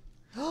 really.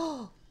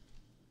 Oh,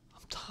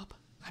 I'm top.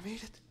 I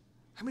made it.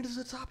 I made it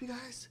to the top, you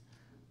guys.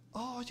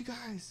 Oh, you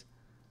guys.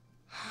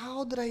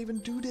 How did I even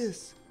do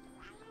this?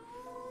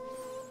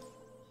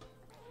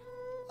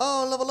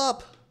 Oh, level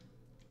up.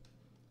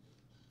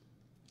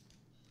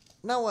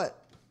 Now what?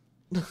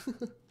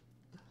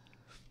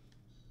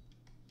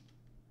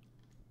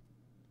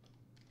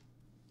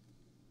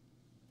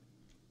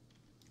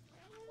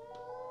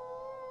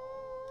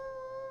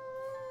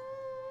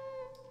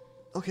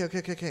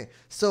 Okay.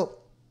 So,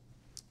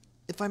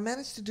 if I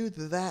manage to do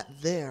that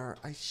there,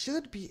 I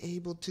should be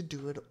able to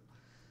do it.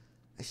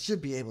 I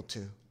should be able to.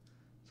 So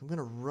I'm going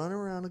to run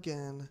around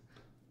again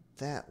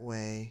that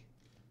way.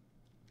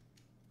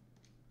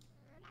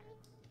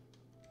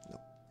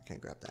 Nope,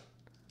 can't grab that.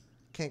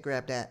 Can't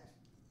grab that.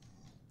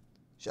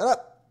 Shut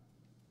up!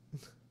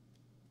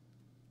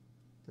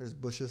 There's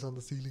bushes on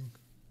the ceiling.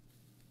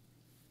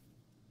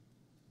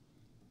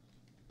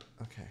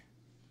 Okay.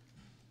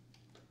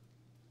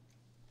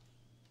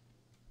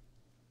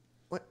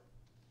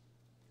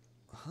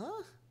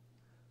 Huh?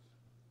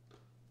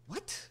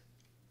 What?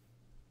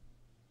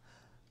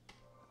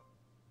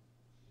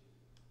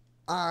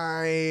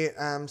 I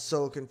am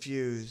so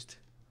confused.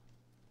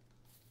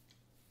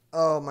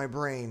 Oh, my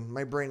brain.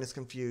 My brain is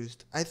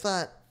confused. I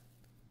thought...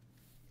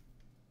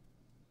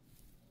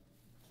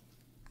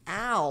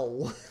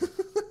 Ow.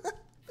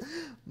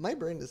 My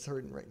brain is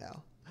hurting right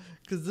now.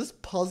 Because this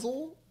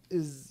puzzle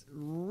is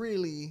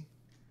really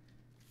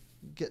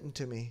getting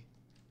to me.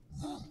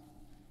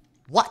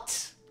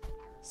 What?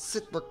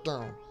 Sit back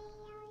down.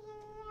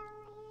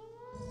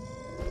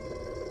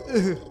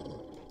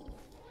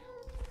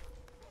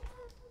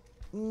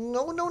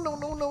 No, no, no,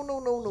 no, no, no,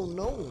 no, no,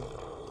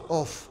 no.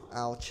 Oh,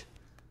 ouch.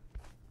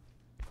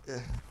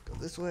 Go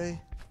this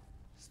way.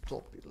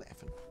 Stop you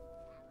laughing.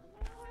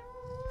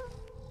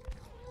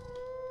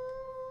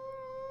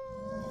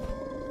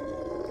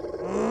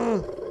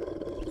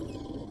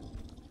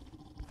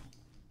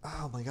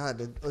 Oh my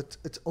god,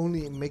 it's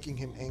only making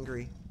him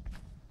angry.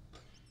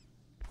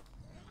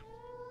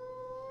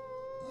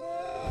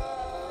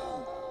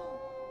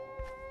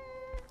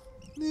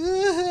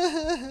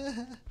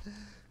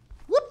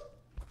 Whoop!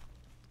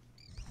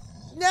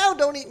 No,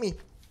 don't eat me.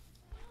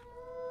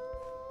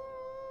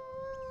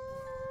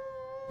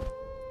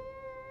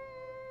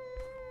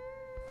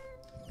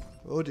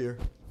 Oh dear.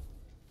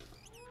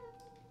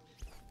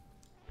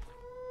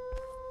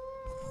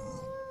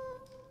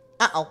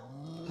 Uh-oh.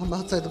 I'm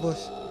outside the bush.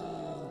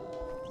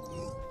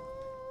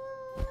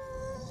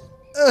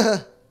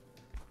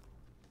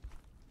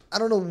 I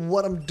don't know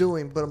what I'm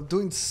doing, but I'm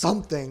doing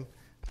something.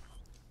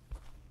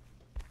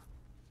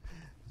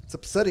 It's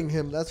upsetting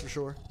him, that's for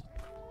sure.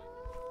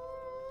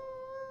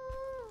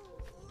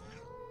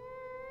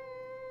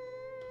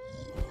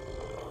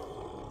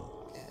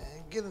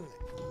 Get in there.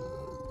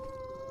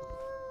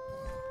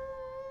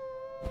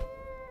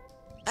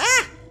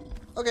 Ah!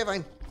 Okay,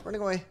 fine.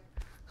 Running away.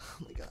 Oh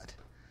my god.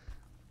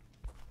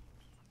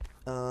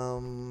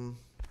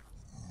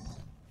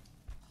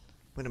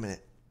 Wait a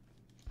minute.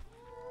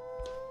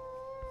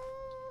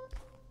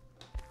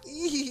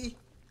 Eee!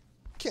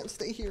 Can't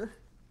stay here.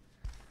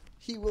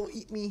 He will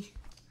eat me.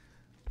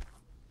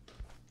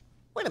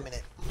 Wait a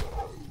minute.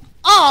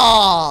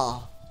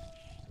 Ah!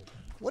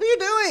 What are you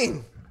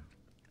doing?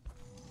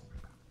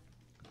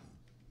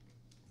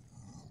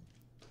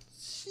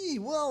 Gee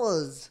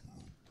willas.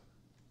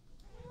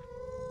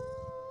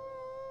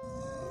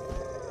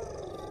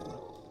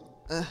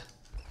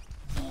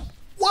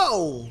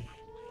 Whoa!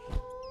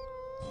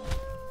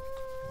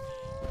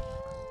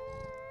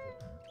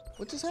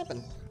 What just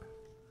happened?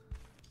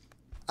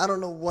 I don't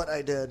know what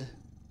I did.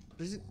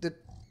 Did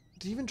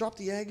he even drop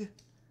the egg?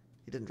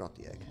 He didn't drop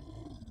the egg.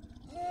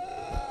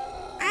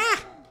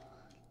 Ah!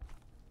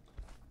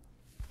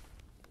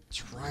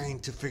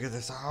 Trying to figure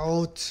this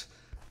out.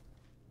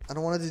 I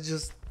don't want it to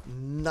just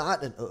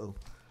not an uh-oh.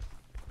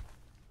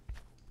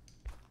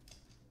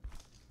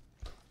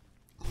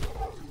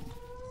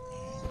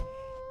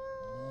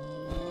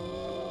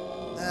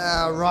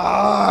 Ah,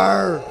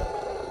 roar!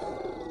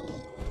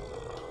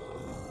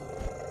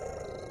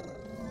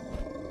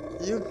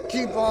 You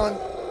keep on.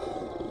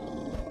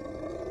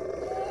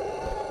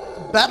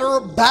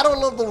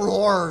 Battle of the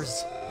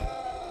roars.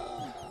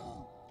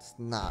 It's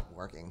not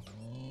working.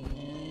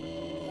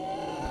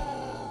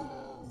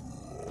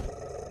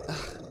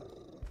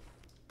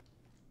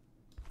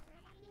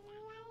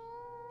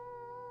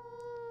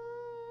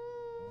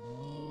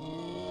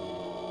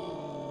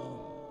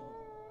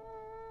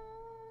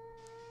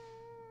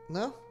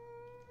 No?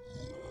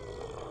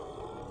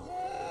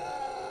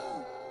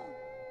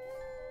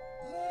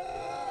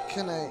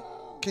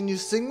 Can you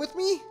sing with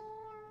me?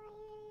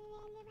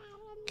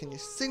 Can you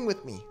sing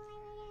with me?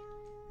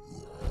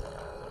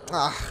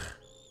 Ah,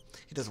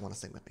 he doesn't want to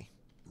sing with me.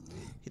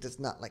 He does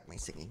not like my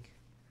singing.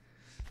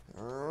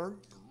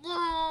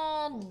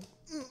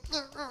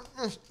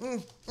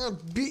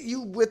 Beat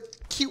you with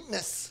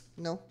cuteness.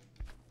 No?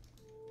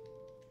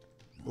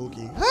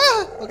 Okay.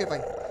 Ah! Okay,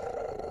 fine.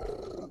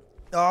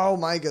 Oh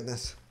my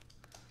goodness.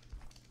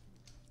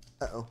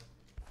 Uh-oh.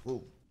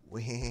 Ooh.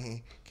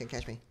 Can't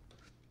catch me.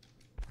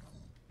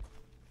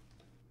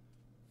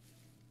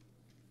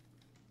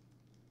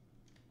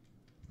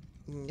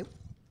 Nope.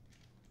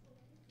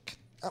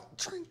 I'm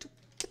trying to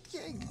get the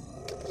egg.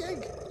 Get the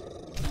egg.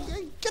 Get the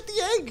egg. Get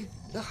the egg.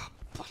 Ah,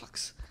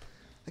 bollocks.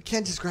 I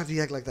can't just grab the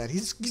egg like that.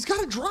 He's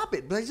got to drop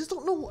it, but I just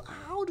don't know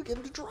how to get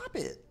him to drop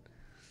it.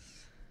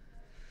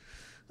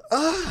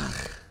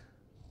 Ugh.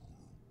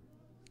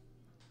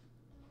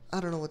 I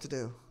don't know what to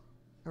do.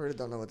 I really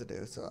don't know what to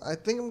do. So I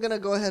think I'm going to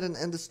go ahead and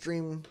end the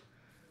stream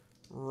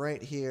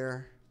right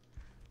here.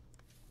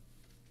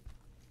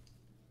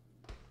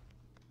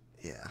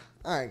 Yeah.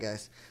 Alright,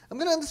 guys. I'm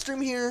going to end the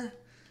stream here.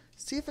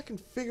 See if I can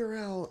figure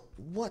out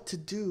what to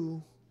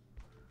do.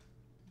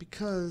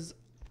 Because,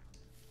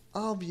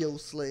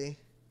 obviously,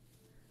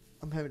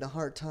 I'm having a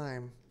hard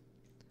time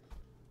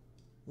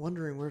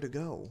wondering where to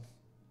go.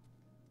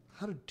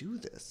 How to do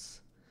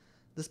this.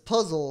 This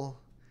puzzle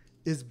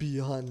is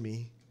beyond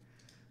me.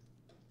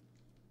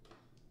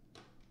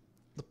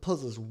 The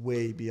puzzle's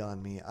way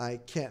beyond me. I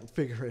can't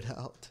figure it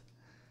out.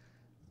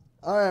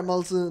 Alright,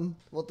 Molson.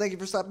 Well, thank you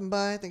for stopping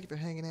by. Thank you for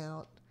hanging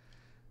out.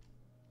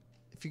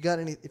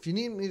 If you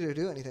need me to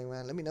do anything,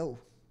 man, let me know.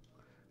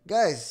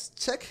 Guys,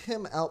 check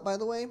him out, by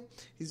the way.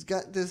 He's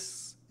got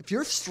this... If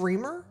you're a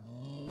streamer...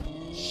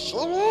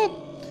 Shut up!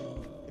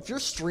 If you're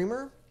a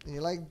streamer, and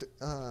you're like...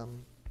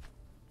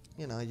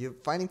 you know, you're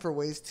finding for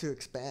ways to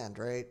expand,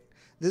 right?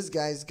 This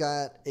guy's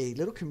got a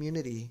little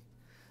community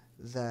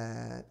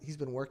that he's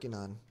been working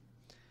on.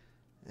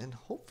 And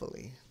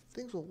hopefully,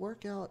 things will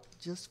work out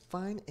just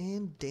fine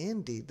and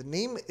dandy. The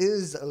name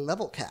is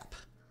Level Cap.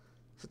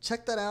 So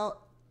check that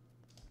out.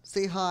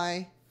 Say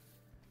hi.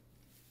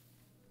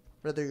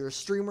 Whether you're a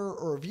streamer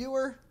or a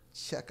viewer,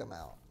 check them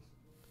out.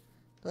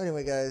 So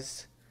anyway,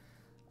 guys,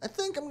 I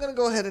think I'm going to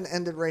go ahead and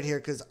end it right here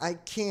because I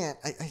can't.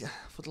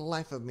 For the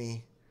life of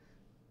me,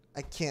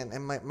 I can't.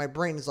 And my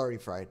brain is already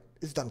fried.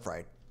 It's done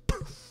fried.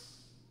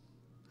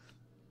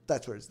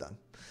 That's where it's done.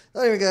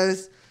 So anyway,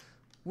 guys,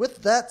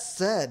 with that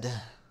said,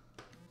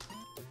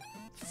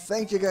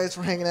 thank you guys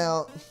for hanging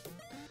out.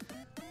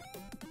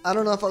 I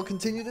don't know if I'll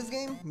continue this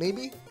game.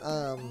 Maybe.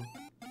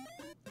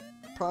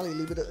 Probably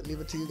leave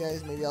it to you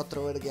guys. Maybe I'll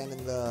throw it again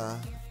in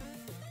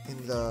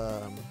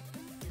the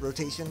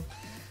rotation.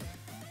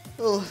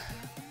 We'll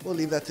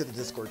leave that to the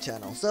Discord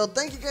channel. So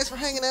thank you guys for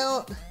hanging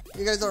out.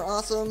 You guys are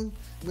awesome.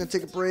 I'm gonna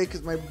take a break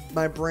because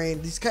my brain,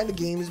 these kind of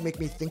games make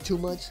me think too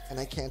much and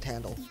I can't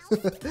handle.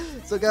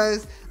 So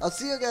guys, I'll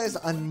see you guys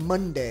on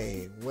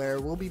Monday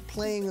where we'll be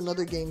playing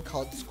another game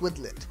called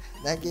Squidlet.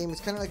 That game is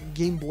kind of like a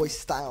Game Boy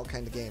style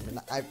kind of game, and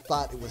I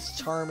thought it was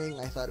charming.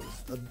 I thought it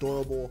was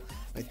adorable.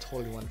 I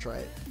totally want to try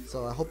it.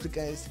 So I hope to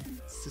guys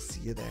to see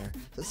you there.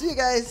 So see you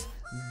guys.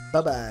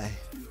 Bye bye.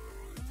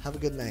 Have a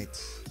good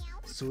night.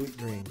 Sweet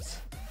dreams.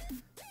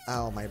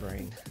 Ow, my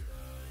brain.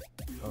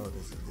 Oh,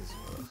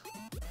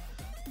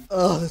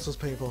 this was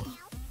painful.